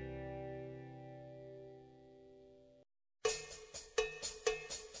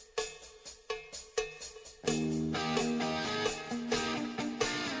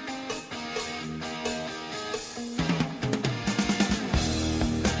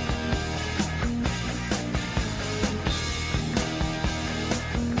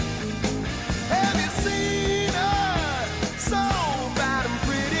 Have you seen her? So bad and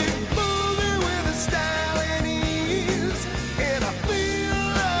pretty, moving with a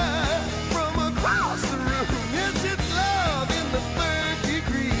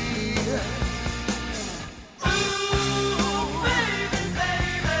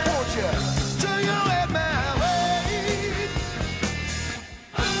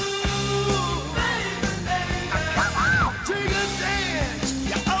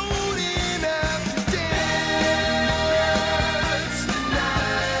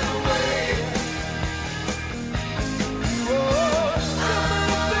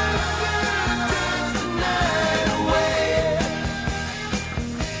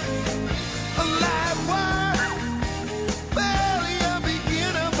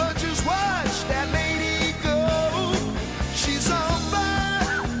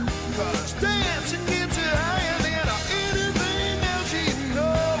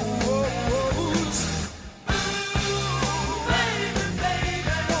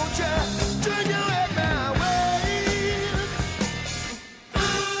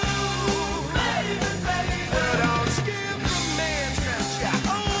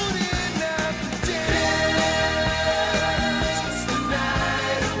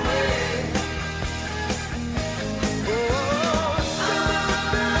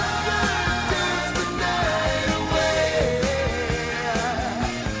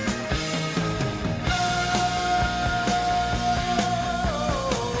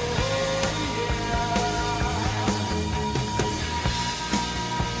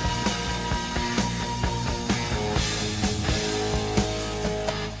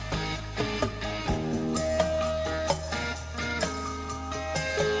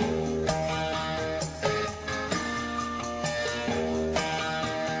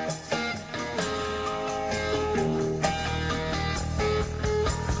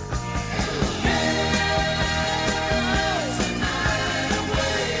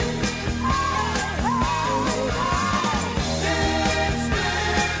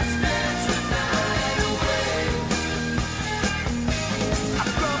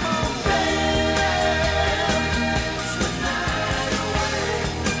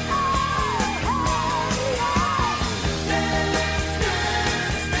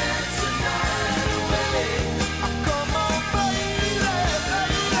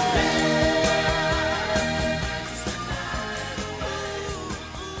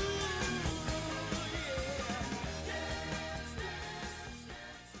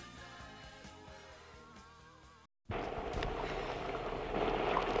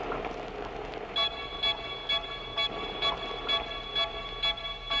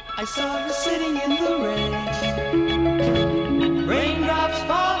I saw her sitting in the rain, raindrops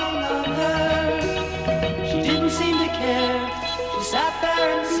falling on her. She didn't seem to care. She sat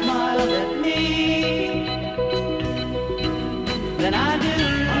there and smiled at me. Then I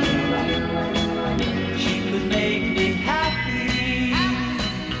knew she could make me happy.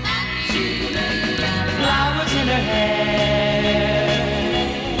 Flowers in her hair,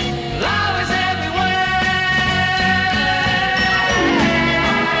 flowers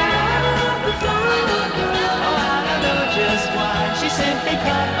she simply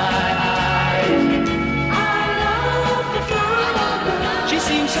caught my eye. I love the flower girl. She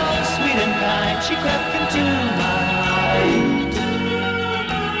seemed so sweet and kind. She crept into my mind.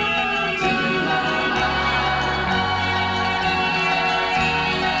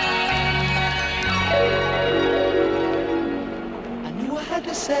 I knew I had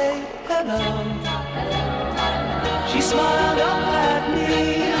to say hello. She smiled up at me.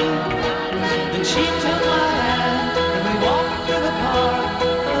 Then she took my hand. Walked through the park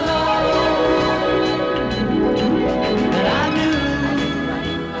alone, and I knew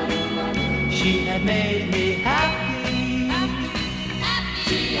she had made me happy.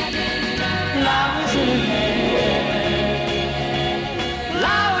 Flowers in her hair,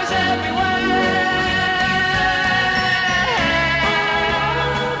 flowers everywhere.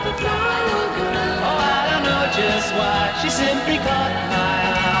 Oh, I don't know just why she simply caught my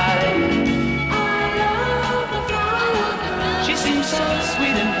eye. She seemed so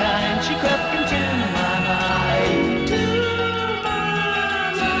sweet and kind. She crept into my mind.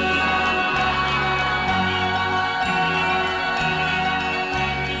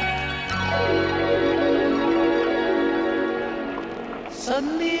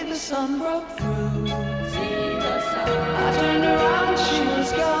 Suddenly the sun broke through. I turned around, she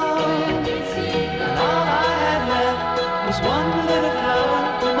was gone. And all I had left was one little flower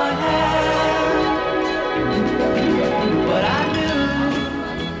in my hand. But I knew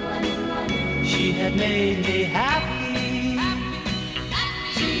she had made me happy.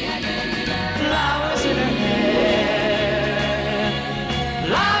 Flowers in her hair,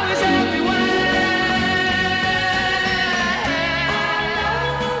 flowers everywhere.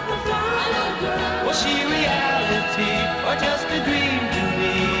 Was she reality or just a dream to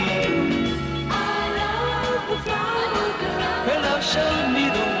me? Her love showed me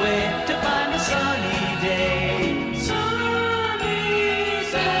the way to find a sunny day.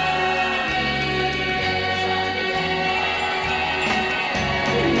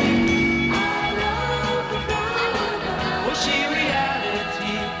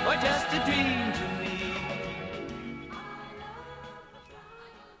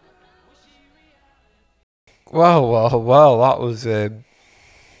 Well, that was a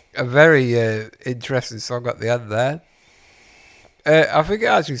very interesting song at the end there. I think it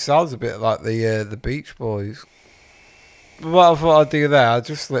actually sounds a bit like the Beach Boys. But what I thought I'd do there, I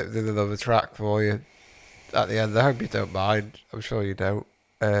just slipped in another track for you at the end. I hope you don't mind. I'm sure you don't.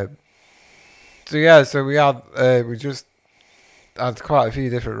 So we just had quite a few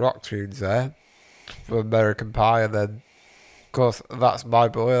different rock tunes there from American Pie, and then of course That's My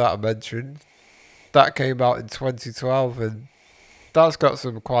Boy that I mentioned. That came out in 2012, and that's got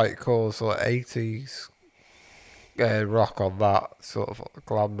some quite cool sort of 80s rock on that, sort of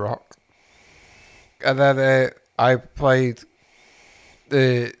glam rock. And then I played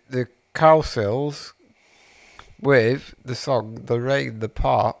the Cowsills with the song The Rain, The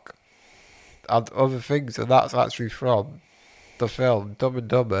Park, and other things, and that's actually from the film Dumb and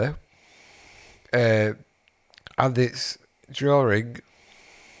Dumber. And it's during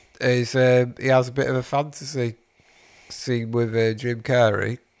he has a bit of a fantasy scene with Jim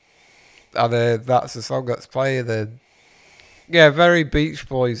Carrey, and that's the song that's playing. And yeah, very Beach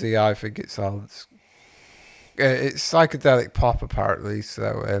Boysy, I think it sounds. It's psychedelic pop apparently,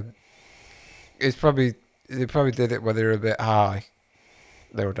 so they probably did it when they were a bit high,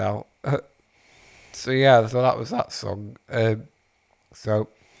 no doubt. So that was that song. So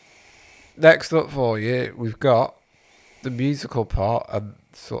next up for you, we've got the musical part, and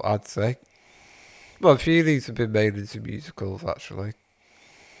so I'd say, well, a few of these have been made into musicals actually.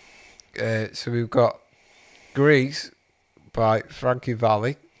 So we've got Grease by Frankie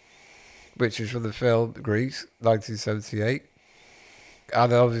Valli, which is from the film Grease, 1978.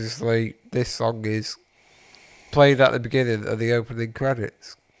 And obviously this song is played at the beginning of the opening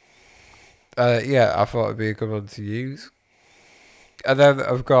credits. I thought it'd be a good one to use. And then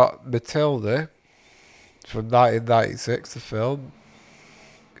I've got Matilda from 1996, the film.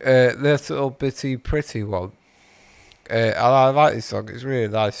 This little bitty pretty one. And I like this song, it's really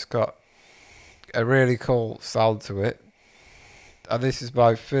nice. It's got a really cool sound to it. And this is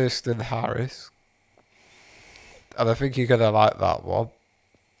by Thurston Harris. And I think you're gonna like that one.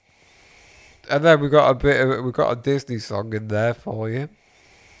 And then we got a Disney song in there for you,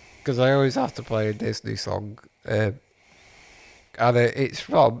 because I always have to play a Disney song. And it's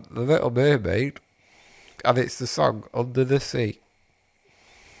from The Little Mermaid, and it's the song Under the Sea.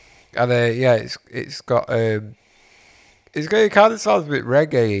 And yeah, it's got it kind of sounds a bit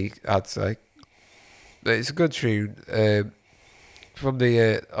reggae, I'd say, but it's a good tune. From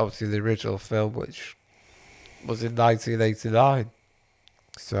the obviously the original film, which was in 1989.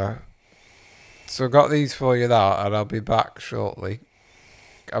 So I got these for you now, and I'll be back shortly.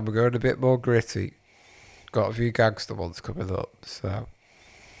 And we're going a bit more gritty. Got a few gangster ones coming up. So,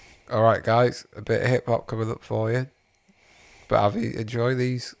 alright guys, a bit of hip hop coming up for you. But enjoy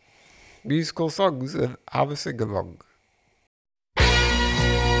these musical songs and have a sing along.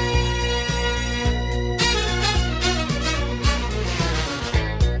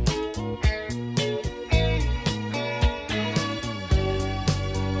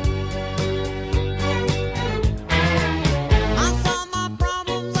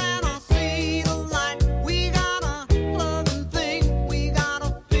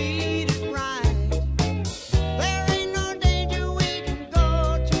 There ain't no danger we can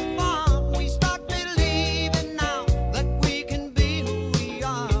go too far. We start believing now.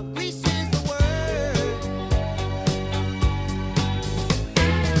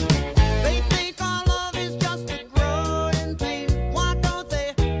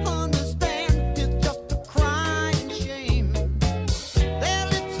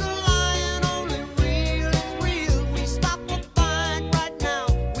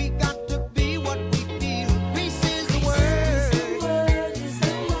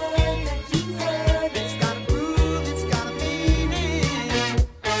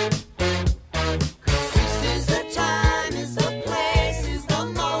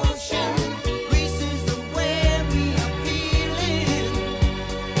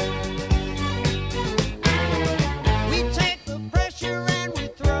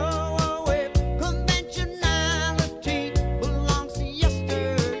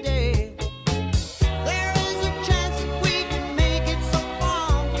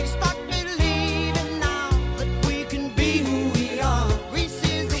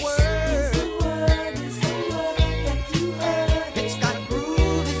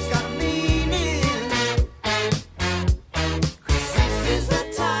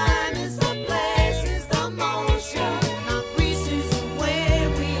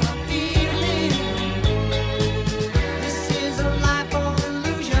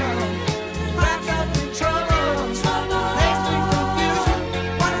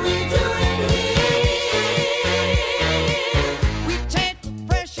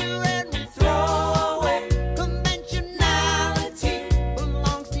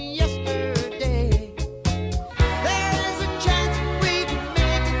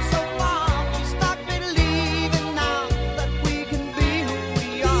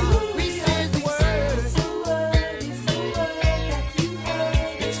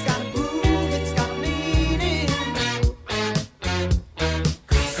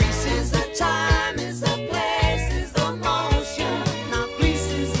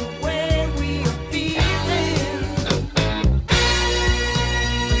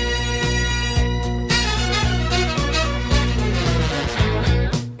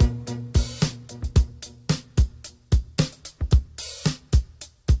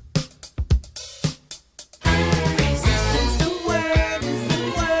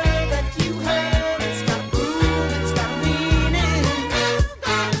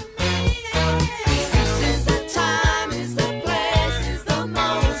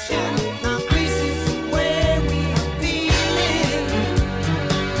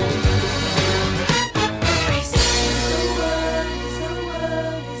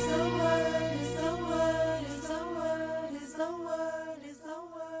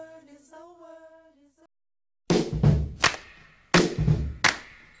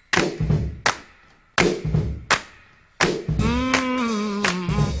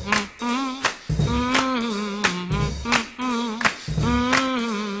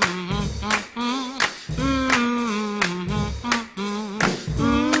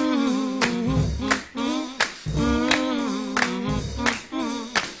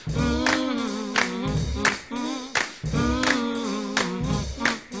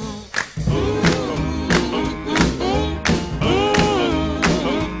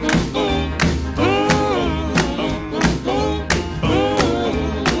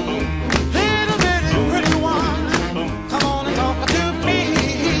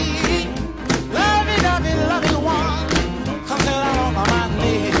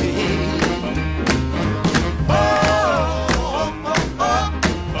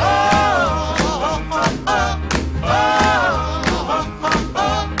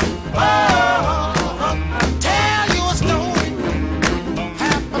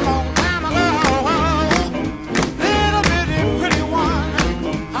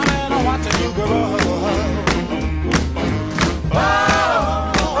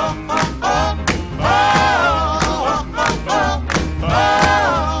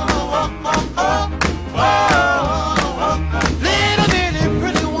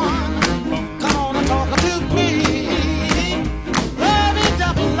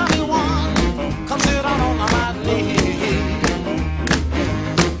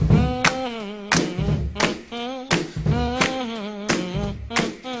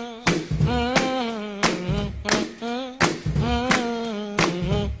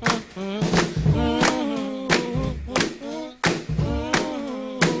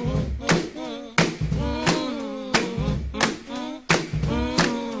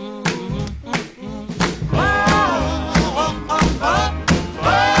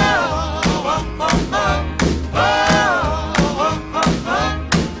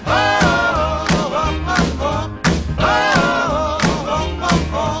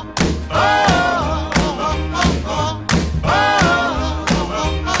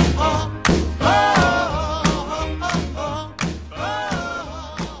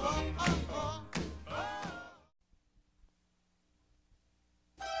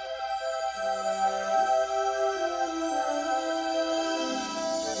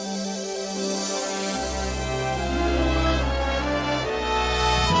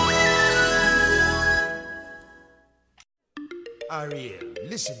 Ariel,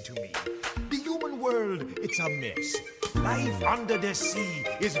 listen to me. The human world, it's a mess. Life under the sea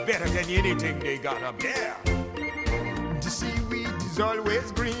is better than anything they got up there. The seaweed is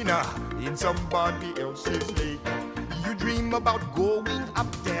always greener in somebody else's lake. You dream about going up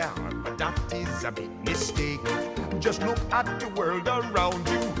there, but that is a big mistake. Just look at the world around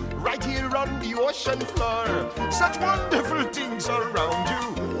you, right here on the ocean floor. Such wonderful things around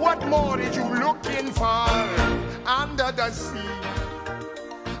you. What more are you looking for? Under the sea,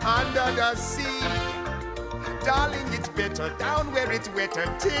 under the sea. Darling, it's better down where it's wetter.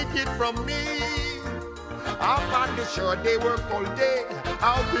 Take it from me. Up on the shore, they work all day.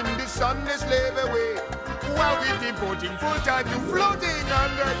 Out in the sun, they slave away. While we're devoting full time to floating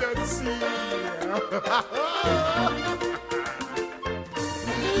under the sea.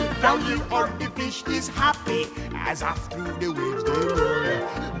 Down here on the fish is happy, as after the waves they roll.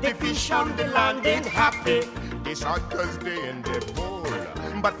 The fish on the land ain't happy, they shot 'cause they in the bowl.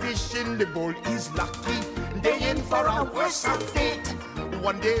 But fish in the bowl is lucky, they in for a worse fate.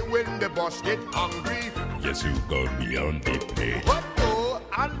 One day when the boss get hungry, Yes, you got me on the plate. but oh,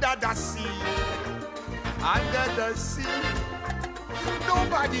 under the sea, under the sea.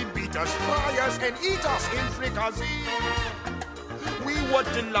 Nobody beat us, fry us, and eat us in fricassee. We what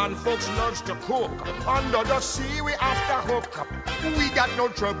the land folks loves to cook. Under the sea, we after hook. We got no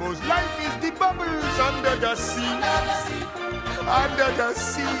troubles. Life is the bubbles under the sea. Under the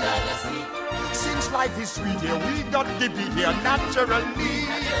sea. Since life is sweet here, we got to be here naturally.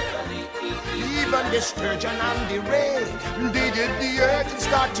 Even the sturgeon and the ray, they did the earth and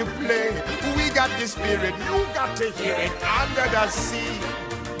start to play. We got the spirit, you got to hear it under the sea.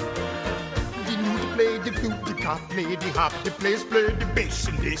 The lute play the flute, the cop play the harp, the players play the bass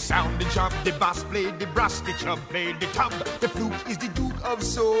and they sound the chop. The bass play the brass, the chub play the tub. The flute is the Duke of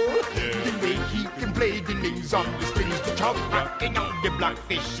Soul. The way he can play the lings on the strings, the chub rocking on the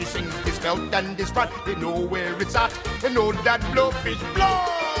blackfish. He sings his belt and his spot. They know where it's at. They know that blowfish blow.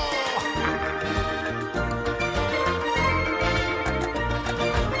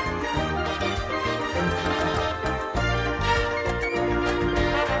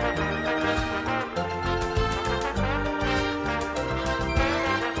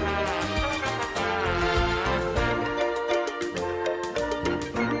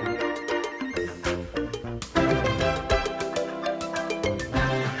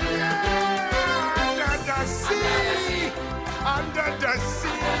 Under the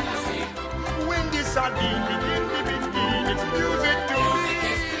sea, when the sardine begin to begin, it's music to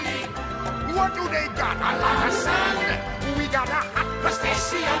me. What do they got? A lot of sand. We got a hot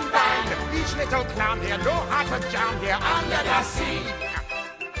crustacean band. Each little clown here know how to jam here under the sea.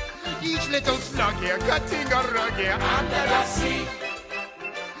 Each little slug here cutting a rug here under the sea.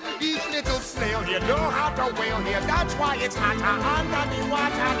 Each little snail here know how to whale here. That's why it's hotter under the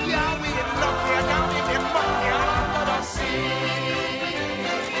water. Yeah, we in luck here down in the muck here under the sea.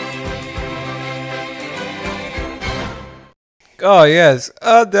 Oh yes,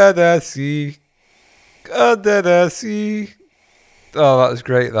 under the sea, under the sea. Oh, that was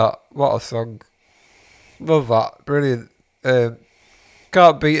great. That, what a song. Love that. Brilliant.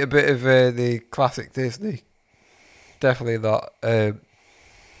 Can't beat a bit of the classic Disney. Definitely not.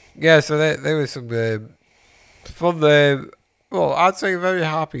 Yeah, so there were some fun, well, I'd say very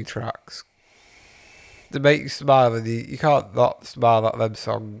happy tracks to make you smile, and you can't not smile at them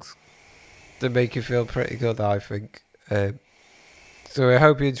songs. They make you feel pretty good, I think. So I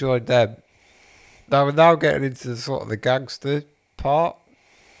hope you enjoyed them. Now we're now getting into the sort of the gangster part.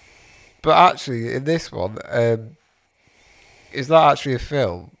 But actually, in this one, it's not actually a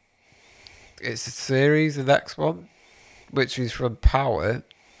film. It's a series, the next one, which is from Power,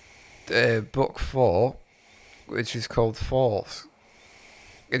 book 4, which is called Force.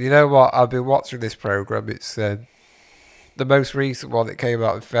 And you know what? I've been watching this program. It's the most recent one that came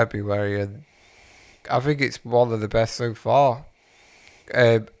out in February, and I think it's one of the best so far.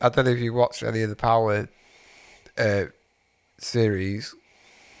 I don't know if you watched any of the Power series,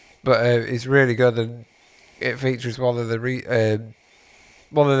 but it's really good, and it features one of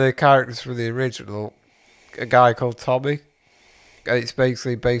the characters from the original, a guy called Tommy, and it's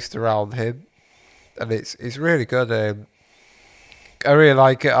basically based around him, and it's really good. I really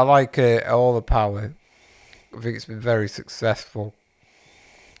like it. I like all the Power. I think it's been very successful,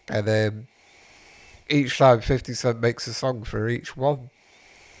 and each time 50 Cent makes a song for each one,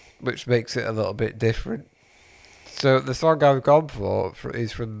 which makes it a little bit different. So the song I've gone for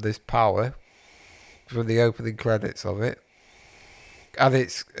is from this Power, from the opening credits of it, and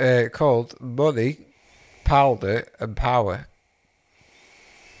it's called Money, Powder and Power,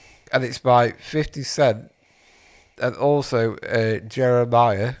 and it's by 50 Cent and also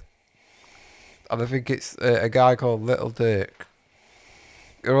Jeremiah, and I think it's a guy called Little Dirk.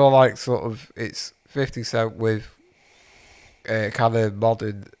 They're all like sort of, it's 50 Cent with kind of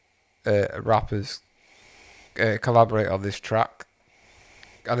modern rappers collaborate on this track.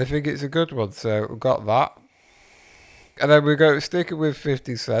 And I think it's a good one, so we've got that. And then we go sticking with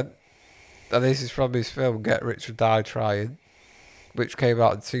 50 Cent. And this is from his film Get Rich or Die Trying, which came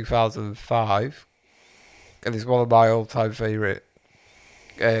out in 2005. And it's one of my all-time favourite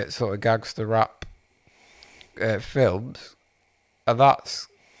sort of gangster rap films. And that's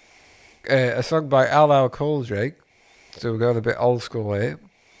a song by LL Cool J. So we're going a bit old school here.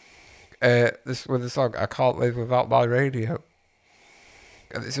 This with the song I Can't Live Without My Radio.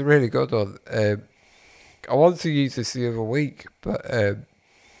 And it's a really good one. I wanted to use this the other week, but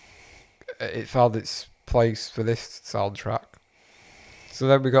it found its place for this soundtrack. So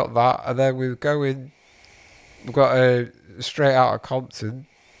then we got that, and then we've got Straight Outta Compton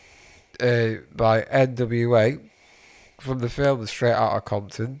by NWA from the film Straight Outta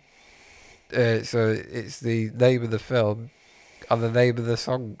Compton. So it's the name of the film and the name of the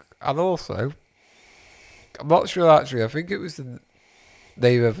song. And also, I'm not sure actually, I think it was the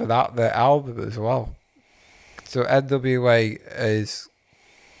name of the album as well. So NWA is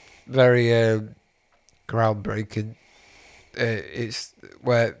very groundbreaking. It's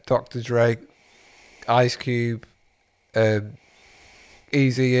where Dr. Dre, Ice Cube,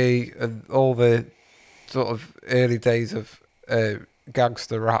 Eazy-E, and all the sort of early days of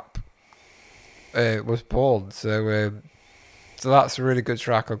gangster rap was born. So that's a really good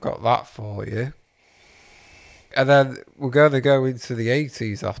track. I've got that for you. And then we're going to go into the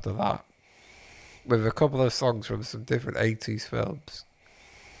 80s after that, with a couple of songs from some different 80s films.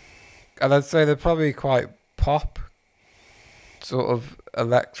 And I'd say they're probably quite pop, sort of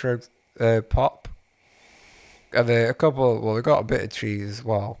electro pop. And a couple, well, we got a bit of cheese as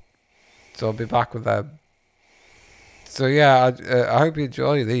well. So I'll be back with them. So yeah, I hope you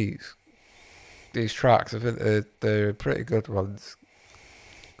enjoy these tracks. I think they're pretty good ones.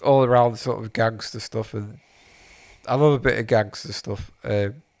 All around sort of gangster stuff, and I love a bit of gangster stuff.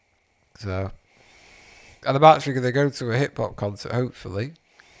 So, and I'm actually going to go to a hip hop concert, hopefully,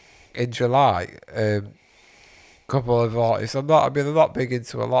 in July. Couple of artists. I'm not big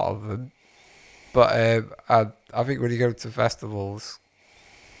into a lot of them, but I think when you go to festivals,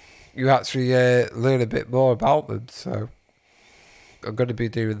 you actually learn a bit more about them. So I'm going to be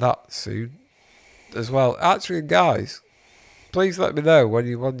doing that soon as well. Actually, guys, please let me know when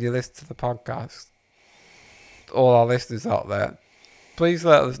you listen to the podcast. All our listeners out there, please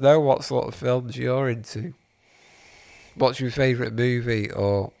let us know what sort of films you're into. What's your favourite movie,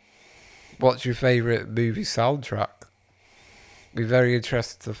 or what's your favourite movie soundtrack? Be very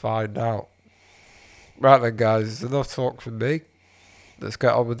interested to find out. Right then, guys, there's enough talk from me. Let's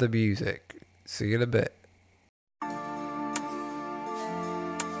get on with the music. See you in a bit.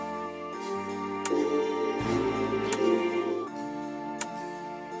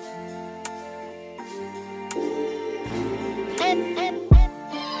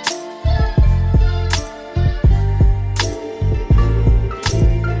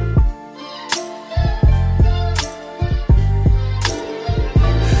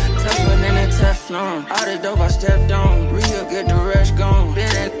 All the dope I stepped on, real get the rest gone.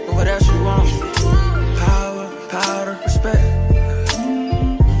 Been at what else you want? Power, powder, respect.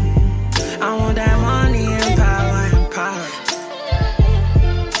 I want that money and power and power.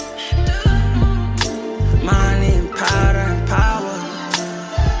 Money and powder and power.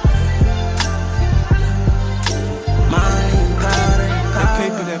 Money and powder and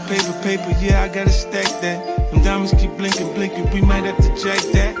power. That paper, yeah, I gotta stack that. Them diamonds keep blinking, we might have to jack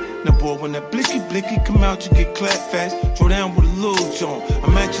that. Now boy, when that blicky come out, you get clapped fast. Throw down with a little joint,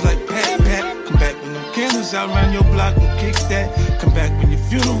 I'm at you like pat. Come back when them candles out around your block and kick that. Come back when your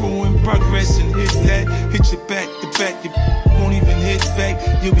funeral in progress and hit that. Hit your back to back, you won't even hit back.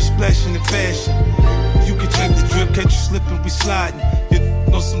 You'll be splashing in fashion. You can check the drip, catch you slipping, we sliding. You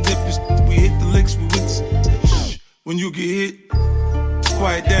know some difference, we hit the licks, we with shh. When you get hit,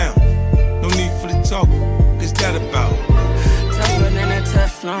 quiet down. No need for the talk, it's that about. Tougher than that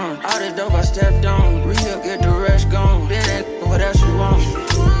Teflon. All the dope I stepped on, real get the rest gone. Been at what else you want?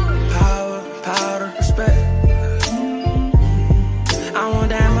 Power, powder, respect. I want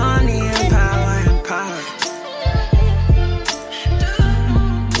that money and power and power.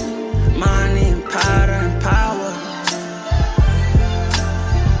 Money and powder and power.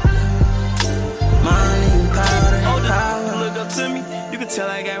 Money and powder and power. Look up to me, you can tell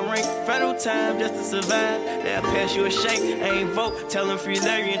I got that rank. Federal time just to survive. They'll pass you a shake, ain't vote. Tell him free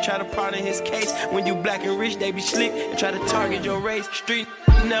Larry and try to pardon his case. When you black and rich, they be slick and try to target your race. Street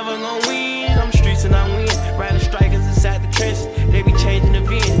never gon' win. I'm streets and I win. Riding strikers inside the trenches. They be changing the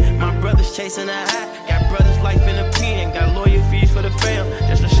VN. My brothers chasing the high. Got brothers life in a pen. Got lawyer fees for the fam.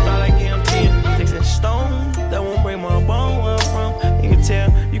 Just to start, I give them 10. Sticks and stones that won't break my bone where I'm from. You can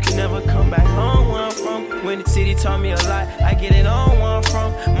tell you can never come back home where I'm from. When the city taught me a lot, I get it on where I'm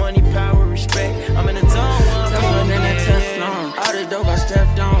from. Money, power, respect. I'm in the zone where I'm from. Tougher than that Teflon. All the dope I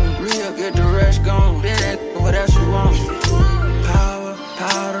stepped on. Real, get the rest gone. Been that, what else you want? Power,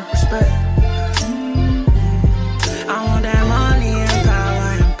 powder, respect. I want that money and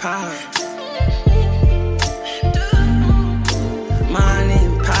power and power. Money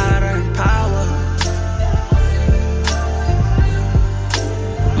and powder and power.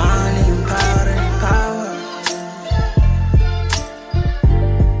 Money and powder and power.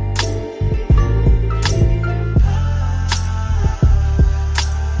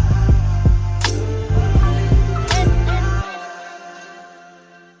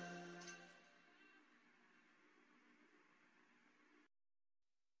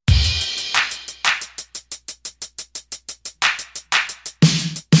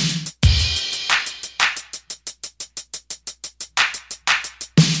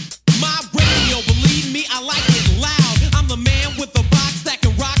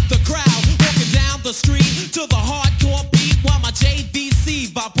 Street to the hardcore beat while my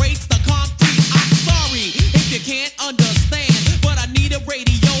JVC vibrates the concrete. I'm sorry if you can't understand, but I need a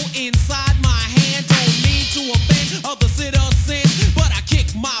radio inside my hand. Don't mean to offend other citizens, but I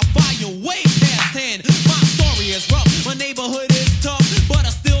kick my volume way past 10. My story is rough, my neighborhood is tough, but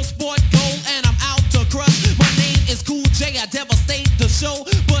I still sport gold and I'm out to crush. My name is Cool J, I devastate the show,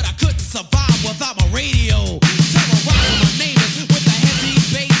 but I couldn't survive without my radio. Terrorizing my neighbors with a heavy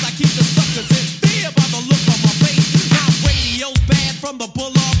bass, I keep the suckers in by the look on my face. My radio's bad from the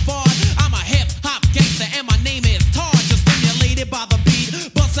boulevard. I'm a hip-hop gangster and my name is Tar. Just stimulated by the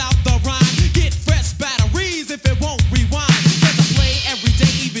beat, bust out the rhyme. Get fresh batteries if it won't rewind. Cause I play every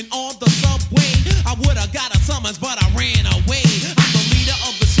day, even on the subway. I would've got a summons, but I ran away. I'm the leader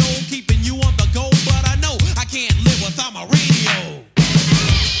of the show, keeping you on the go, but I know I can't live without my radio.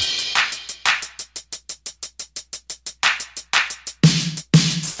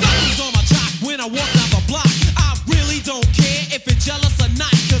 When I walk down the block, I really don't care if you're jealous or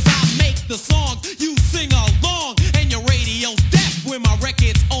not, cause I make the songs, you sing along, and your radio's deaf when my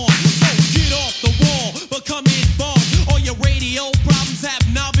record's on. So get off the wall, become involved. All your radio problems have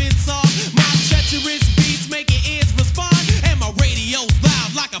now been solved. My treacherous beats make your ears respond, and my radio's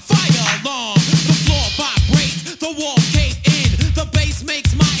loud like a fire alarm. The floor vibrates, the walls cave in, the bass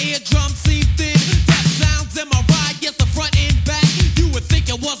makes my eardrum seem thin. Death sounds in my ride, yes, the front and back. You would think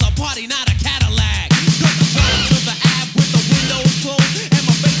it was a party, not a Cadillac. Cause I drive to the Ave with the windows closed, and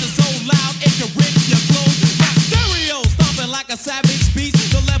my bass is so loud it can rip your clothes. My stereo stomping like a savage beast.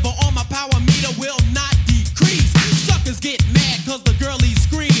 The level on my power meter will not decrease. Suckers get mad cause the girlies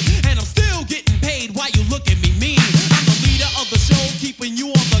scream, and I'm still getting paid while you look at me mean. I'm the leader of the show, keeping you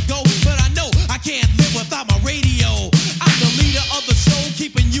on the go, but I know I can't live without my radio. I'm the leader of the show,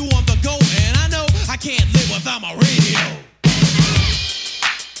 keeping you on the go, and I know I can't live without my radio.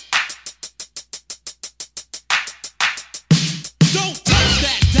 Don't touch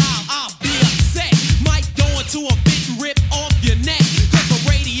that dial, I'll be upset. Might go into a bit and rip off your neck, cause the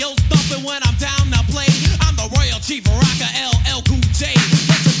radio's thumping when I'm down to play. I'm the Royal Chief Rocker, LL Cool J.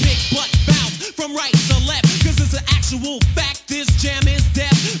 Let the big butt bounce from right to left, cause it's an actual fact, this jam is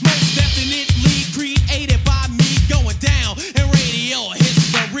death. Most definitely created by me, going down in radio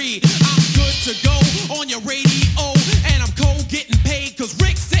history. I'm good to go on your radio, and I'm cold getting paid cause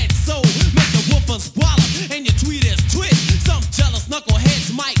Rick said so. Make the woofers wallop and your tweet is twist. Some jealous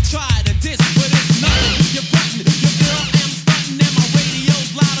knuckleheads might try to diss, but it's nothing. You're frontin', your girl am stuntin', and my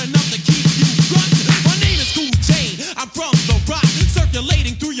radio's loud enough to keep you gruntin'. My name is Cool J, I'm from the rock,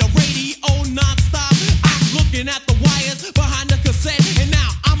 circulating through your radio non-stop. I'm looking at the wires,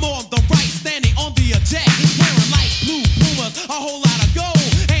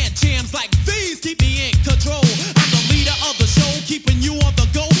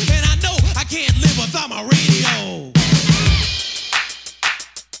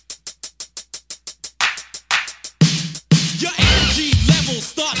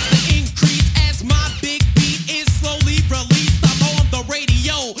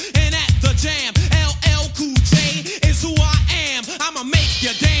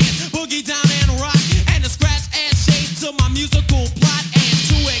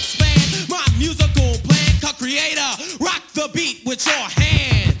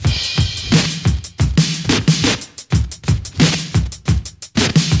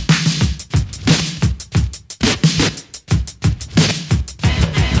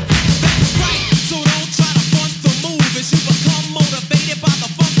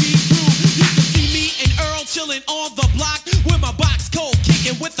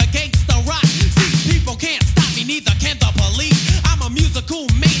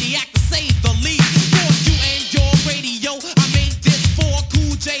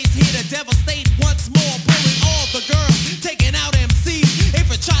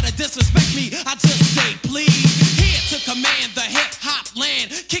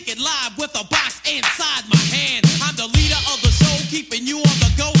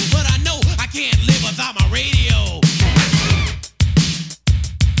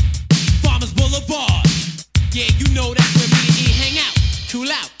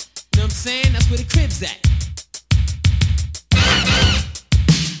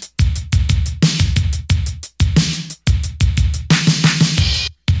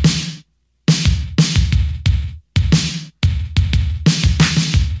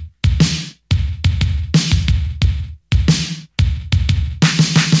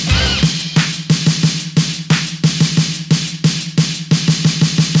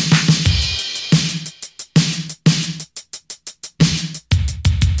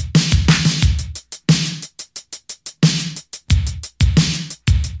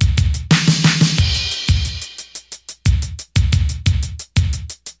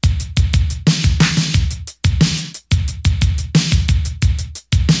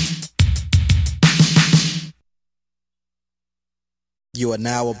 You are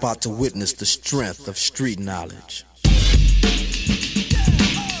now about to witness the strength of street knowledge.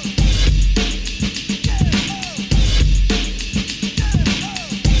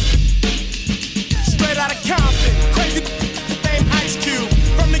 Straight out of Compton, crazy named Ice Cube.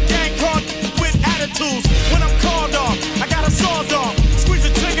 From the gang called with attitudes. When I'm called off, I got a sawed off. Squeeze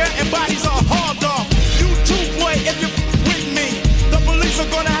the trigger and bodies are hauled off. You too, boy, if you're with me. The police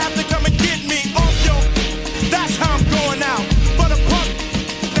are gonna have to come and get me off yo. That's how I'm going out. For the punk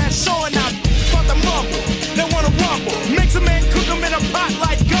that's showing out. For the mumble, they wanna rumble. Mix 'em and cook 'em in a pot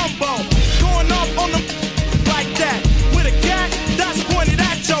like gumbo. Going off on them like that. With a gat that's pointed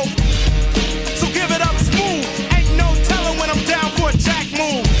at yo. So give it up smooth. Ain't no telling when I'm down for a jack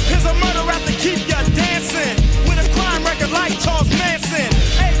move. Here's a murder out to keep ya dancing. With a crime record like Charles Manson.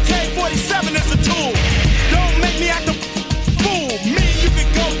 AK-47 is a tool. Don't make me act a fool. Me, you can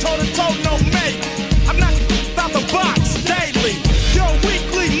go toe to toe, no mate. I'm not out the box daily. Yo,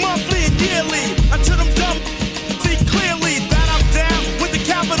 weekly, monthly, and yearly. Until them dumb see clearly that I'm down with the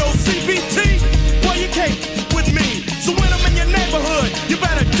capital CBT. Boy, you can't with me. So when I'm in your neighborhood, you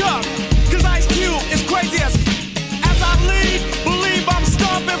better duck. Cause Ice Cube is crazy as I leave. Believe I'm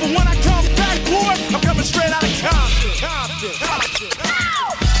stomping, but when I come back, boy, I'm coming straight out of Compton.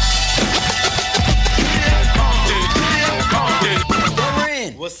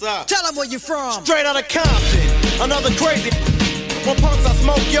 What's up? Tell them where you from. Straight out of Compton. Another crazy. When punks I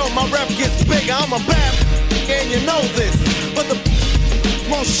smoke, yo, my rep gets bigger. I'm a bad and you know this. But the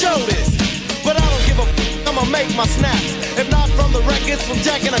won't show this. But I don't give a I'ma make my snaps. If not from the records, from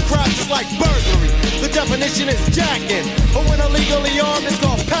jacking a crop, just like burglary. The definition is jacking. But when illegally armed, it's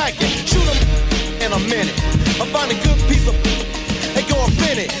called packing. Shoot 'em in a minute. I find a good piece of and go up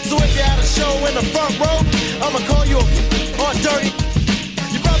in it. So if you had a show in the front row, I'ma call you on dirty.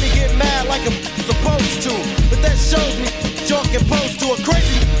 You probably get mad like I'm supposed to, but that shows me y'all can post to a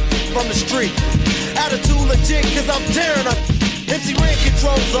crazy from the street. Attitude legit, cause I'm tearing up. MC Ren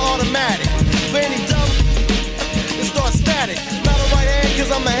controls are automatic. For any dumb, it starts static. Not a right hand,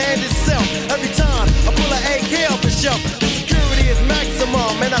 cause I'm the hand itself. Every time I pull an AK off the shelf, the security is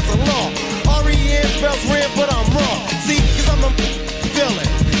maximum, and that's a law. R-E-N spells red, but I'm raw. See, cause I'm the villain.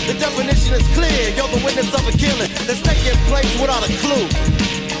 The definition is clear, you're the witness of a killing that's taking place without a clue.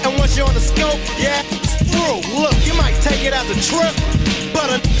 And once you're on the scope, yeah, it's through. Look, you might take it as a trip, but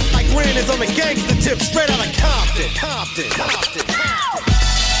a like Ren is on the gangster tip, straight out of Compton. Compton.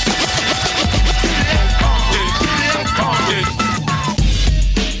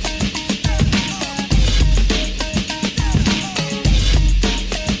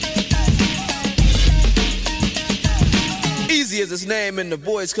 Easy as his name and the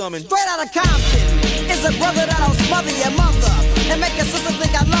voice coming. Straight out of Compton is a brother that'll smother your mother and make your sister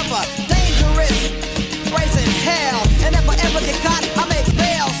think I love her. Dangerous, raising hell, and if I ever get caught, I make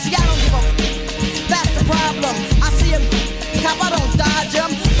bail. See, I don't give a that's the problem. I see him cop, I don't dodge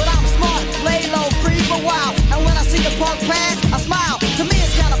him, but I'm smart, lay low, free for a while. And when I see the punk pass, I smile. To me,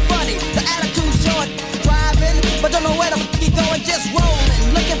 it's kind of funny. The attitude showing, driving, but don't know where the he going, just rolling,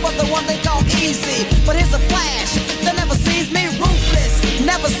 looking for the one they call easy. But here's a flash that never sees me, ruthless,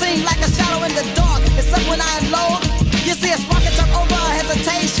 never seen like a shadow in the dark. Except when I unload, you see a spark and turn over a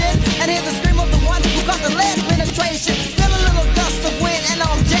hesitation, and hear the scream of the one who got the lead penetration. Feel a little gust of wind and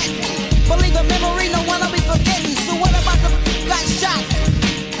I'm jetting. Believe a memory, no one I'll be forgetting. So what about the got shot?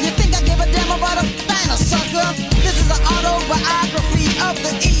 You think I give a damn about a banner, sucker? This is an autobiography of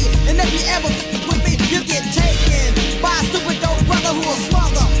the E, and if you ever with me, you get taken by a stupid dope brother who will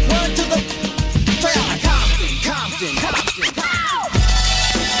smother. Word to the trail of Compton.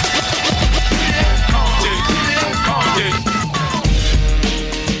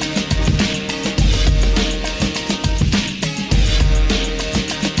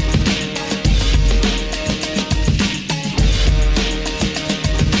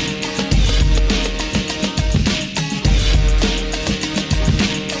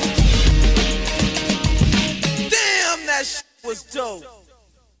 Was dope.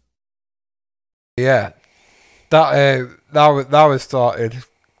 Yeah, that was started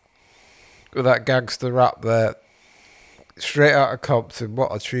with that gangster rap there. Straight out of Compton,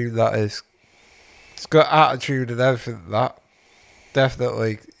 what a tune that is. It's got attitude and everything, that.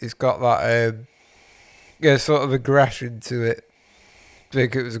 Definitely. It's got that, sort of aggression to it. I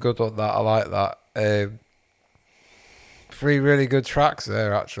think it was a good one, that. I like that. 3 really good tracks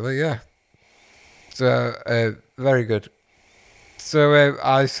there, actually, yeah. So, very good. So,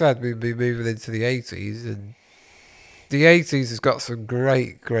 I said we'd be moving into the 80s, and the 80s has got some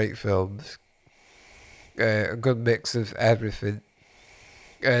great films. A good mix of everything.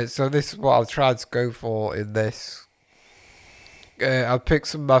 So this is what I've tried to go for in this. I've picked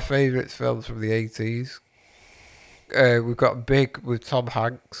some of my favourite films from the 80s. We've got Big with Tom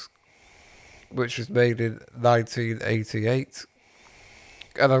Hanks, which was made in 1988.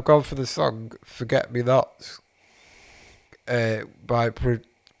 And I've gone for the song Forget Me Not by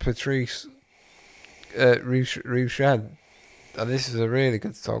Patrice Rushen. And this is a really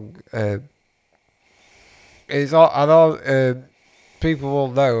good song. I know people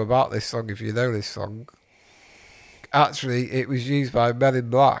will know about this song if you know this song. Actually, it was used by Men in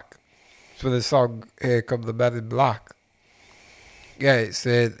Black for the song Here Come the Men in Black. Yeah,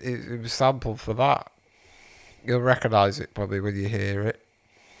 it was sampled for that. You'll recognise it probably when you hear it.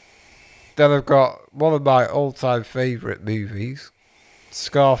 Then I've got one of my all-time favourite movies,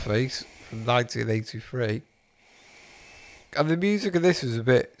 Scarface from 1983. And the music of this was a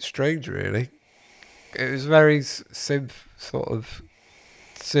bit strange, really. It was very synth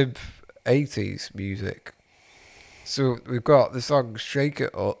 80s music. So we've got the song Shake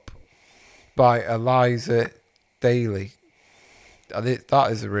It Up by Eliza Daly. And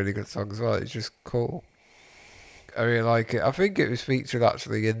that is a really good song as well. It's just cool. I really like it. I think it was featured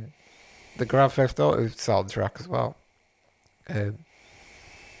actually in the Grand Theft Auto soundtrack as well.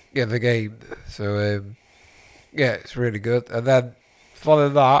 The game. So, yeah, it's really good. And then,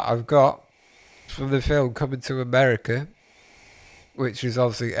 following that, I've got, from the film Coming to America, which is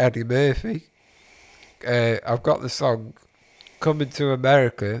obviously Eddie Murphy, I've got the song Coming to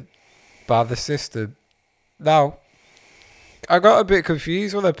America by The System. Now, I got a bit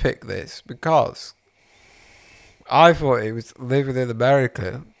confused when I picked this because I thought it was Living in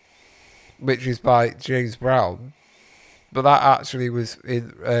America, which is by James Brown, but that actually was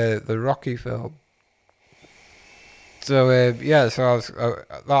in the Rocky film. So I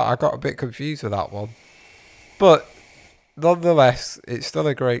got a bit confused with that one, but nonetheless, it's still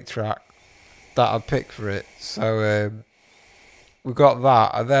a great track that I picked for it. So we got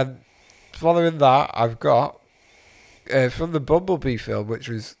that, and then following that, I've got from the Bumblebee film, which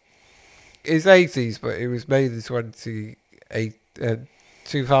is 80s, but it was made in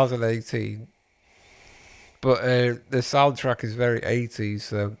 2018. But the soundtrack is very 80s,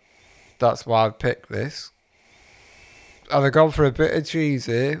 so that's why I picked this. And I've gone for a bit of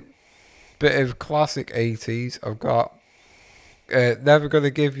cheesy, bit of classic 80s. I've got Never Gonna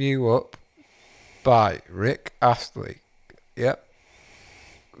Give You Up by Rick Astley. Yep.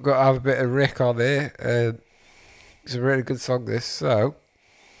 Got to have a bit of Rick on here. It's a really good song, this. So,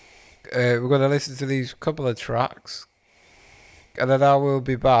 we're going to listen to these couple of tracks. And then I will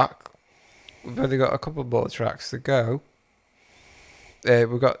be back. We've only got a couple more tracks to go.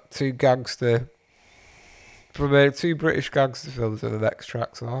 We've got two British gangster films in the next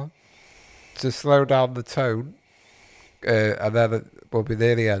tracks are. To slow down the tone. And then we'll be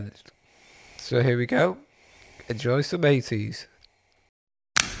near the end. So here we go. Enjoy some 80s.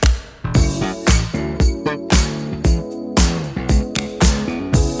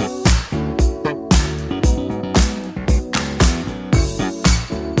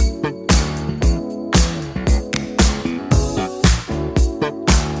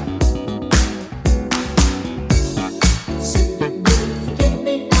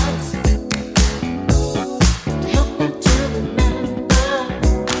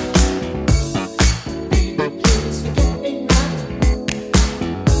 Forget me not.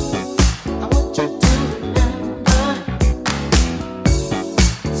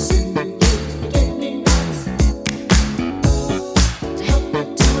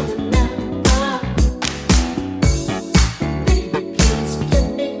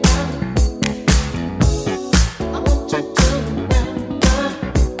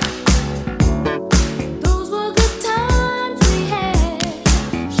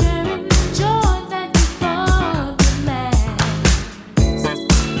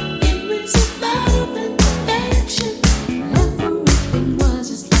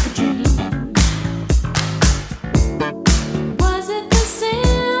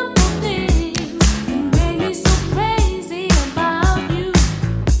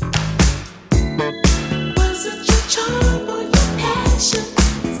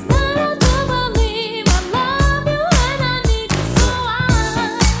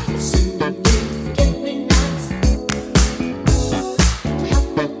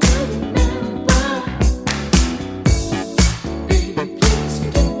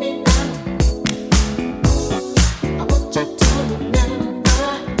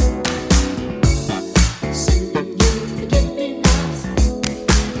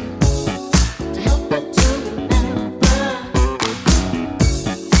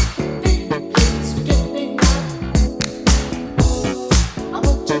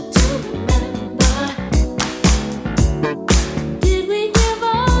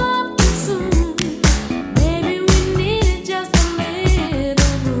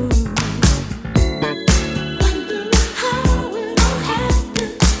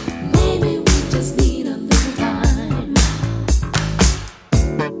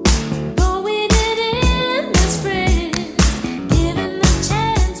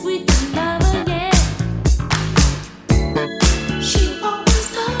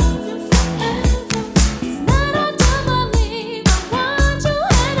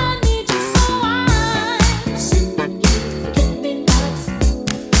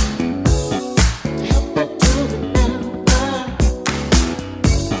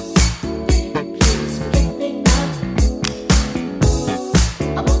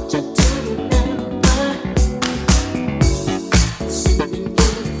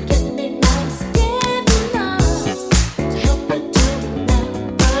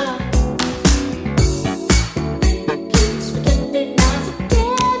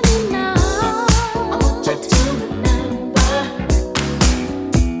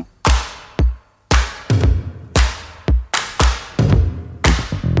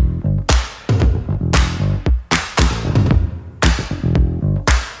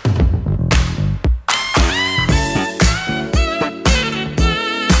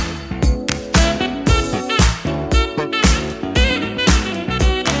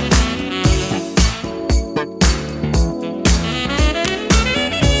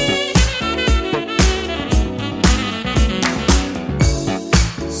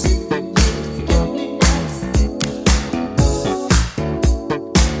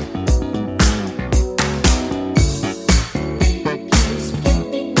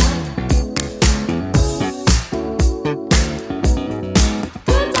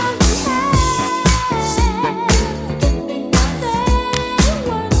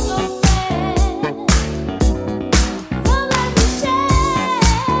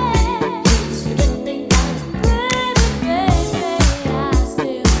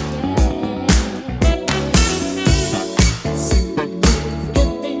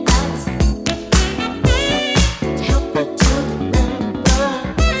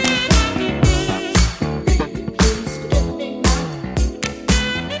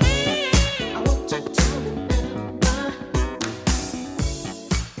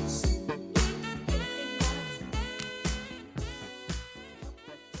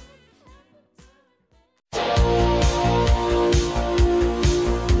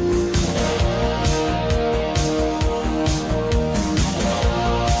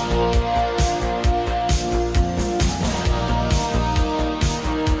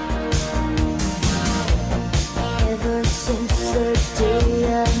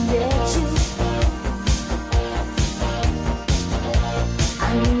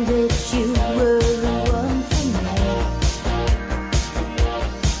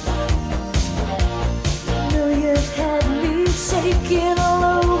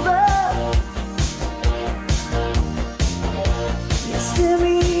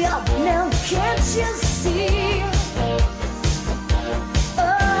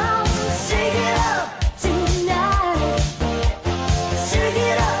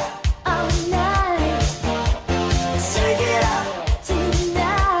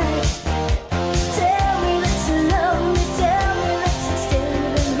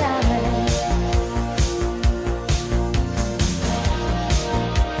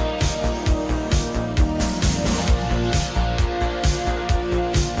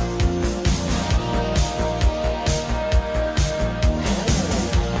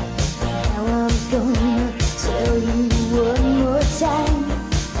 gonna tell you one more time.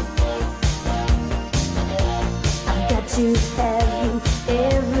 I've got to have you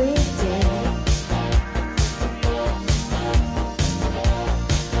every day.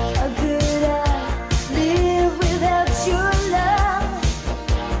 How could I live without your love?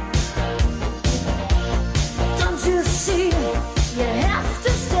 Don't you see you have to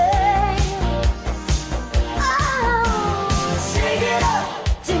stay? Oh, shake it up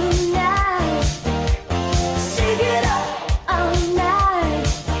tonight. Shake it up all night.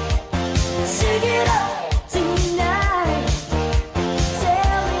 Shake it up tonight.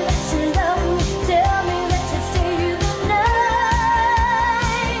 Tell me that you love me. Tell me that you stay the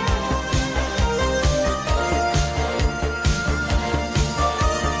night.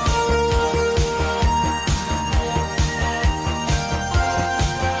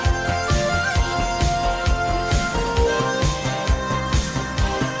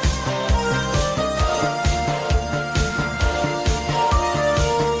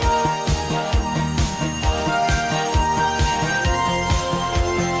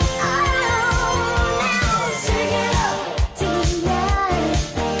 Shake it up tonight.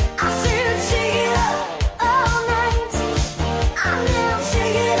 I said shake it up all night. I now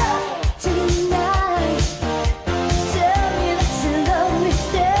shake it up tonight. Tell me that you love me.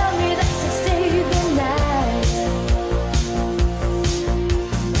 Tell me that you stay the night.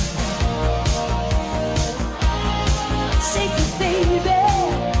 Shake it, baby.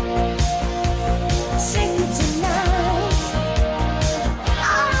 Shake it tonight.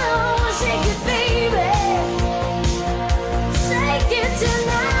 Oh, shake it, baby. Shake it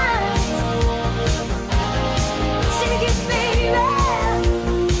tonight. Shake it, baby.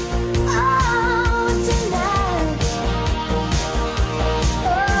 Oh, tonight.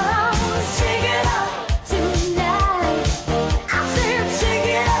 Oh, shake it up tonight. I said shake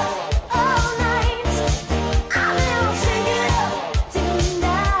it up all night. I will shake it up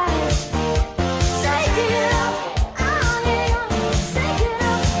tonight. Shake it up, I will shake it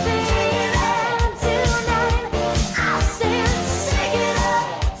up, baby, tonight. I said shake it up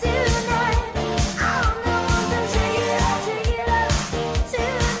tonight. I'm the one to shake it up tonight.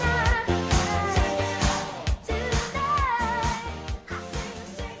 Shake it up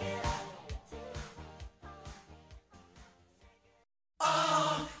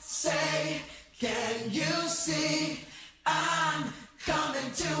Oh, say, can you see I'm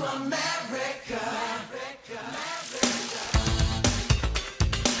coming to America?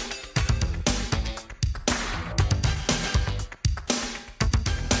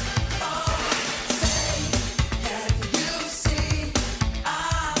 Can you see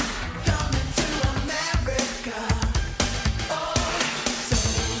I'm coming to America? Oh,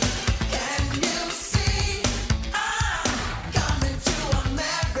 say, can you see I'm coming to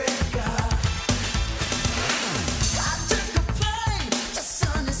America? I took a plane to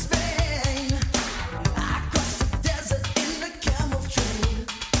sunny Spain.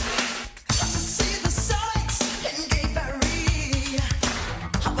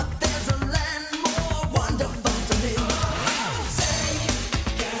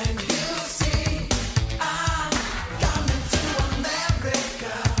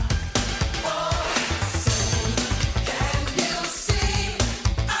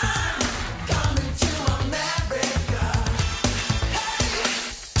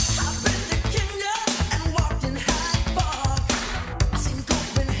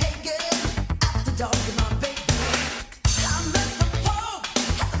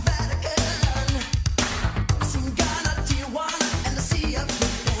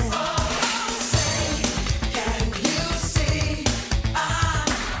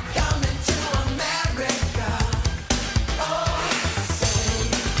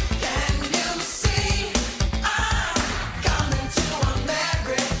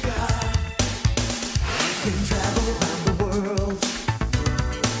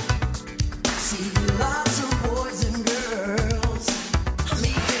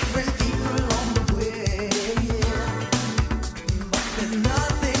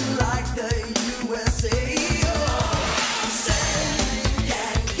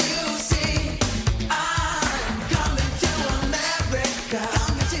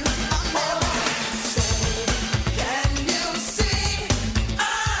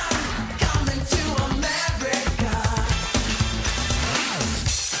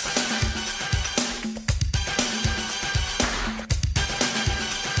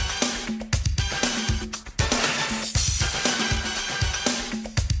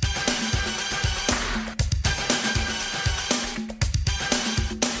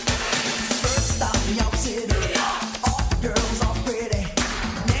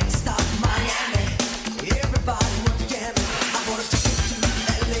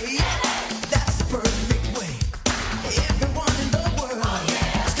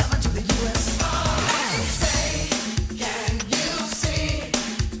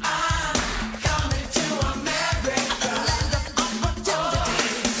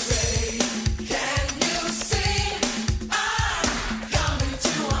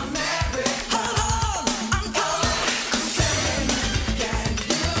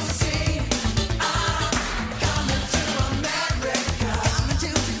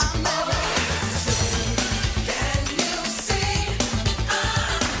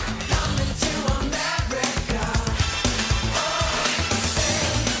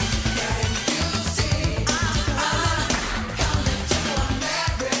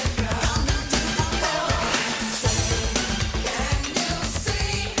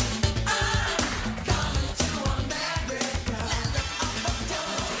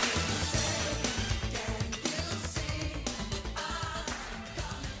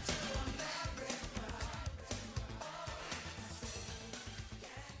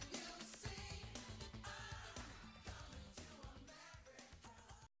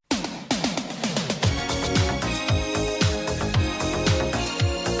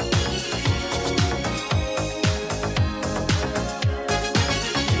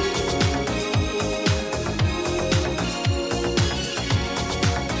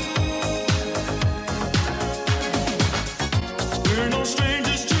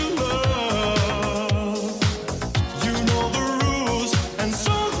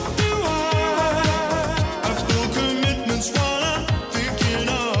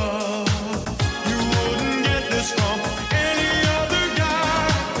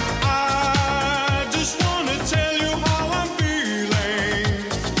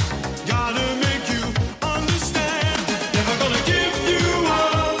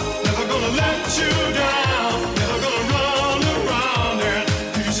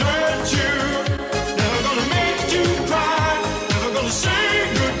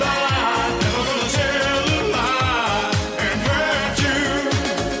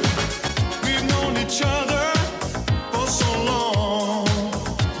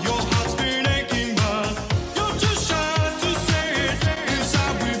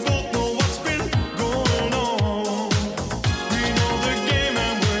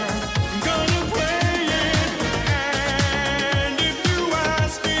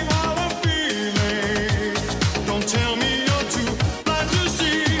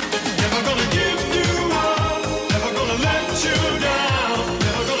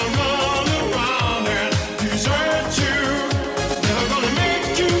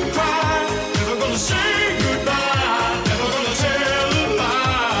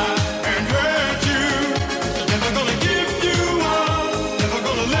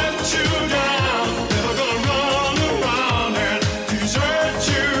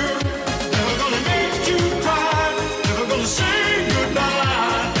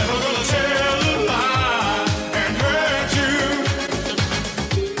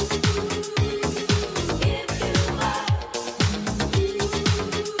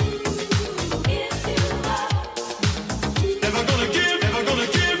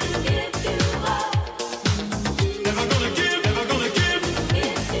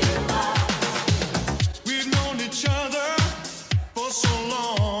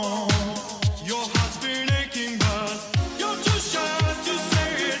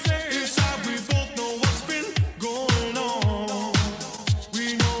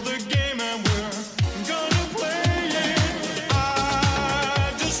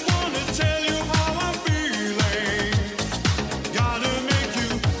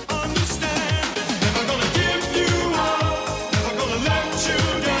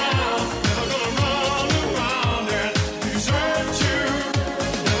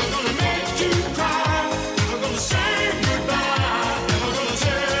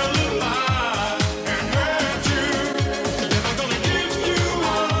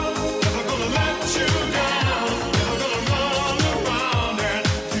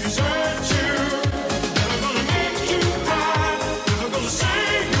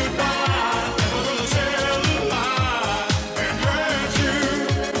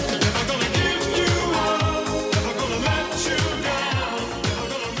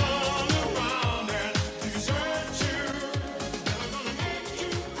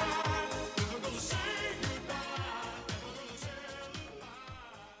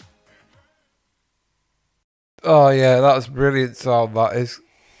 Oh yeah, that was brilliant song, that is.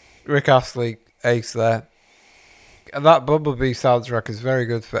 Rick Astley, ace there. And that Bumblebee soundtrack is very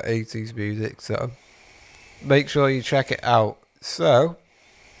good for 80s music, so make sure you check it out. So,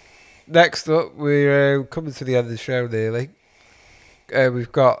 next up, we're coming to the end of the show nearly.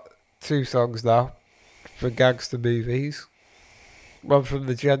 We've got 2 songs now for gangster movies. One from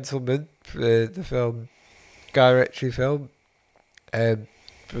The Gentleman, the film, Guy Ritchie film, from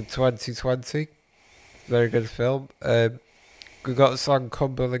 2020. Very good film. We've got the song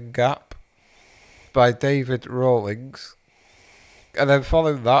Cumberland Gap by David Rawlings. And then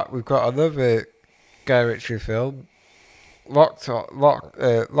following that, we've got another Guy Ritchie film, Lock,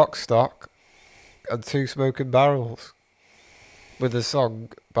 Stock and Two Smoking Barrels, with a song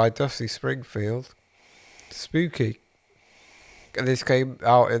by Dusty Springfield, Spooky. And this came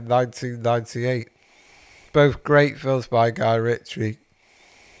out in 1998. Both great films by Guy Ritchie.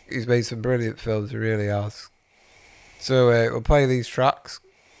 He's made some brilliant films, he really has. So we'll play these tracks,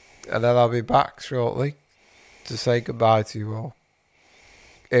 and then I'll be back shortly to say goodbye to you all.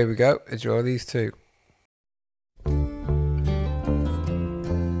 Here we go, enjoy these 2.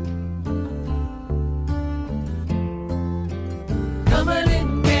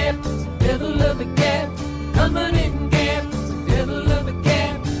 Cumberland Gap, devil of a gap. Cumberland Gap, devil of a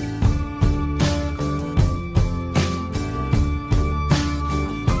gap.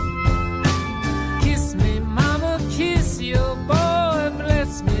 Kiss me, mama, kiss your boy,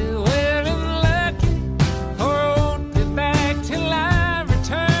 bless me well and lucky. For I won't be back till I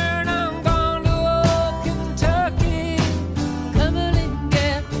return. I'm gone to old Kentucky. Cumberland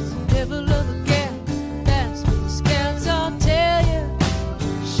Gap, devil of a gap. That's what the scouts all tell you.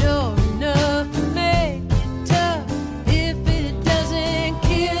 Sure enough, the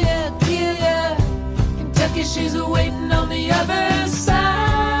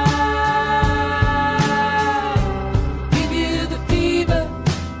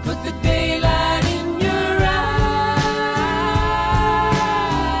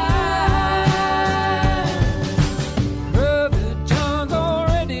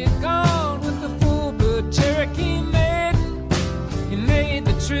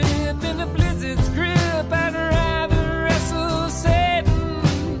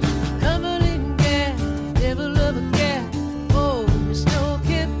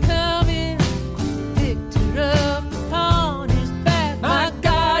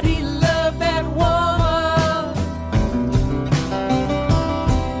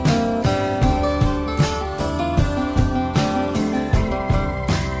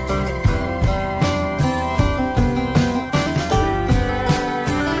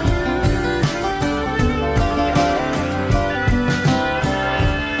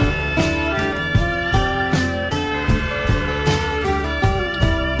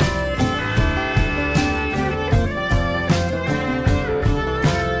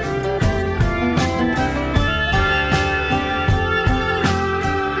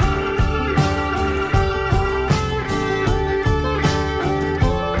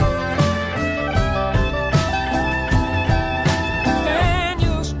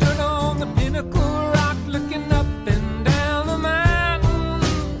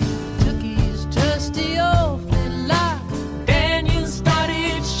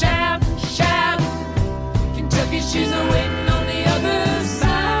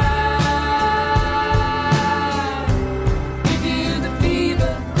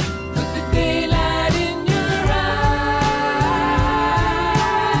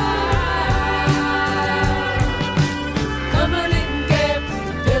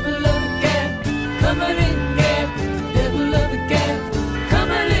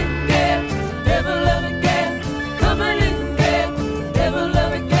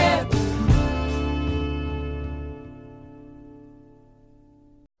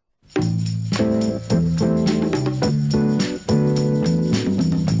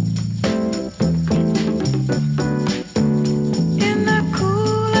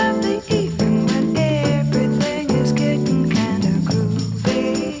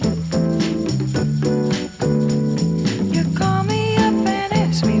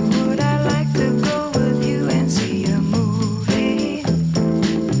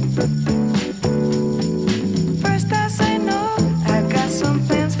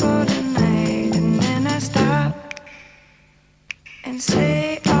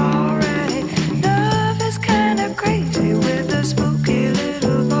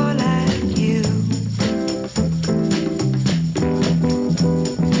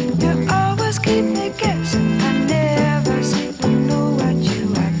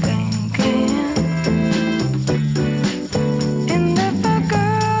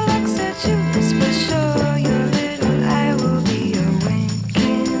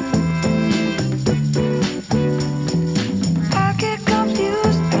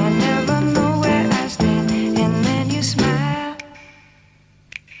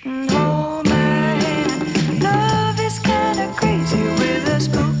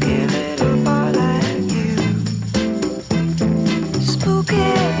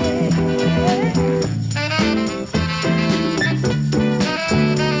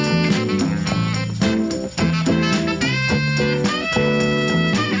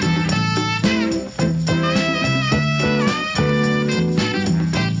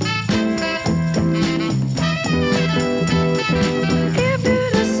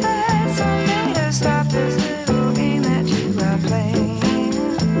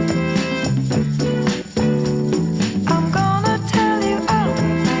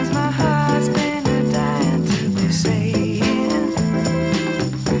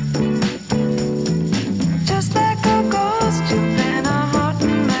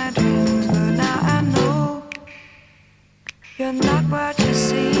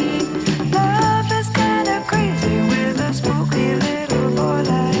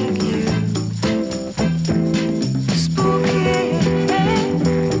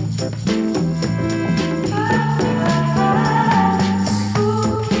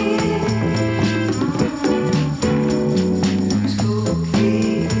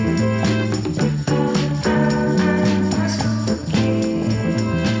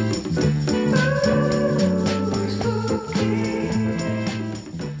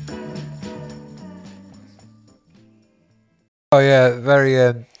Oh yeah,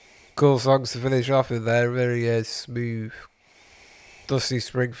 very cool songs to finish off with there. Very smooth, Dusty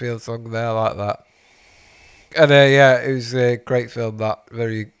Springfield song there, like that. And yeah, it was a great film. That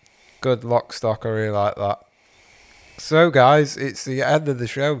very good lock stock. I really like that. So guys, it's the end of the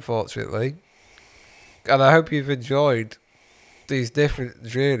show, unfortunately, and I hope you've enjoyed these different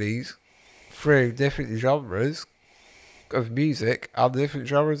journeys through different genres of music and different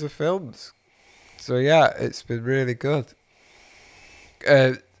genres of films. So yeah, it's been really good.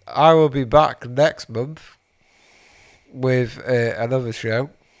 I will be back next month with another show.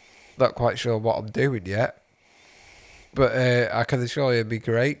 Not quite sure what I'm doing yet, but I can assure you it'll be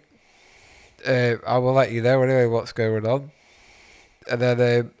great. I will let you know anyway what's going on. And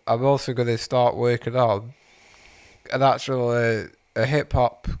then I'm also going to start working on an actual a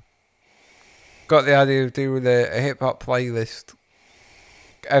hip-hop. Got the idea of doing a hip-hop playlist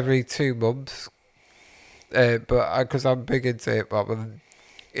every 2 months. But because I'm big into hip-hop, and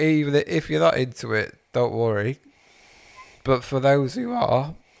even if you're not into it, don't worry. But for those who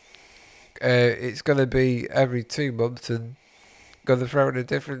are, it's going to be every 2 months, and going to throw in a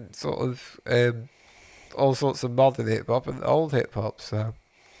different sort of all sorts of modern hip hop and old hip hop. So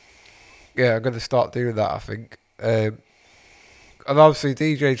yeah, I'm going to start doing that, I think. And obviously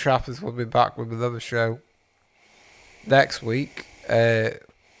DJ Trapper's will be back with another show next week.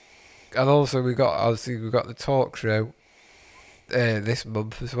 And also we've got the talk show this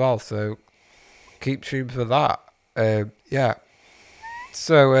month as well. So keep tuned for that. Yeah.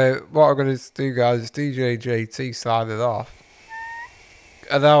 So what I'm going to do, guys, is DJ JT signing off.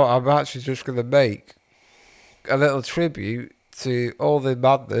 And now I'm actually just going to make a little tribute to all the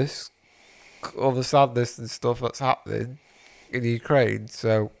madness, all the sadness and stuff that's happening in Ukraine.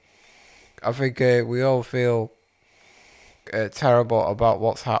 So I think we all feel terrible about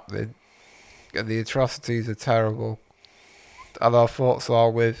what's happening, and the atrocities are terrible. And our thoughts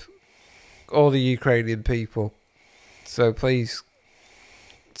are with all the Ukrainian people. So please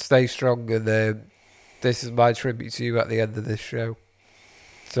stay strong, and this is my tribute to you at the end of this show.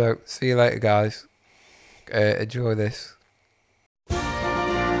 So, see you later, guys. Enjoy this.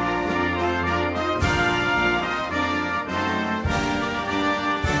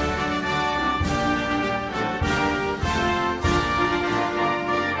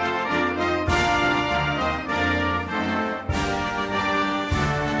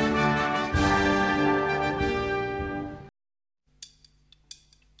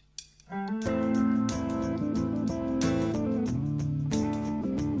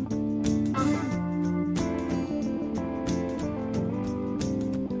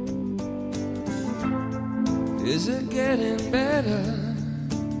 Is it getting better?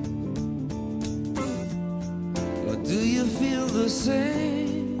 Or do you feel the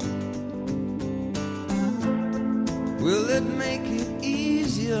same? Will it make it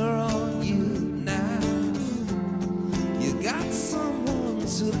easier on you now? You got someone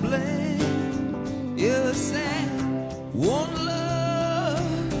to blame. You said one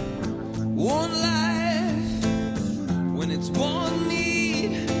love, one life. When it's one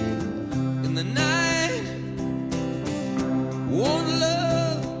need in the night, one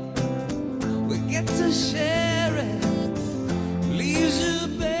love, we get to share it. Leaves you,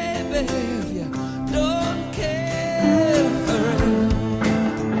 baby, if you don't care for it.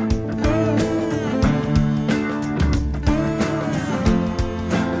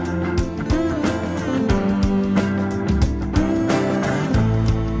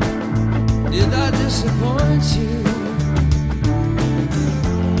 Did I disappoint you,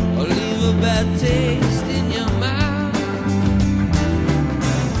 or leave a bad taste in your mouth?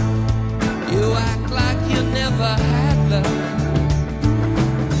 You act like you never had love,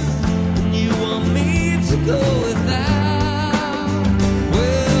 and you want me to go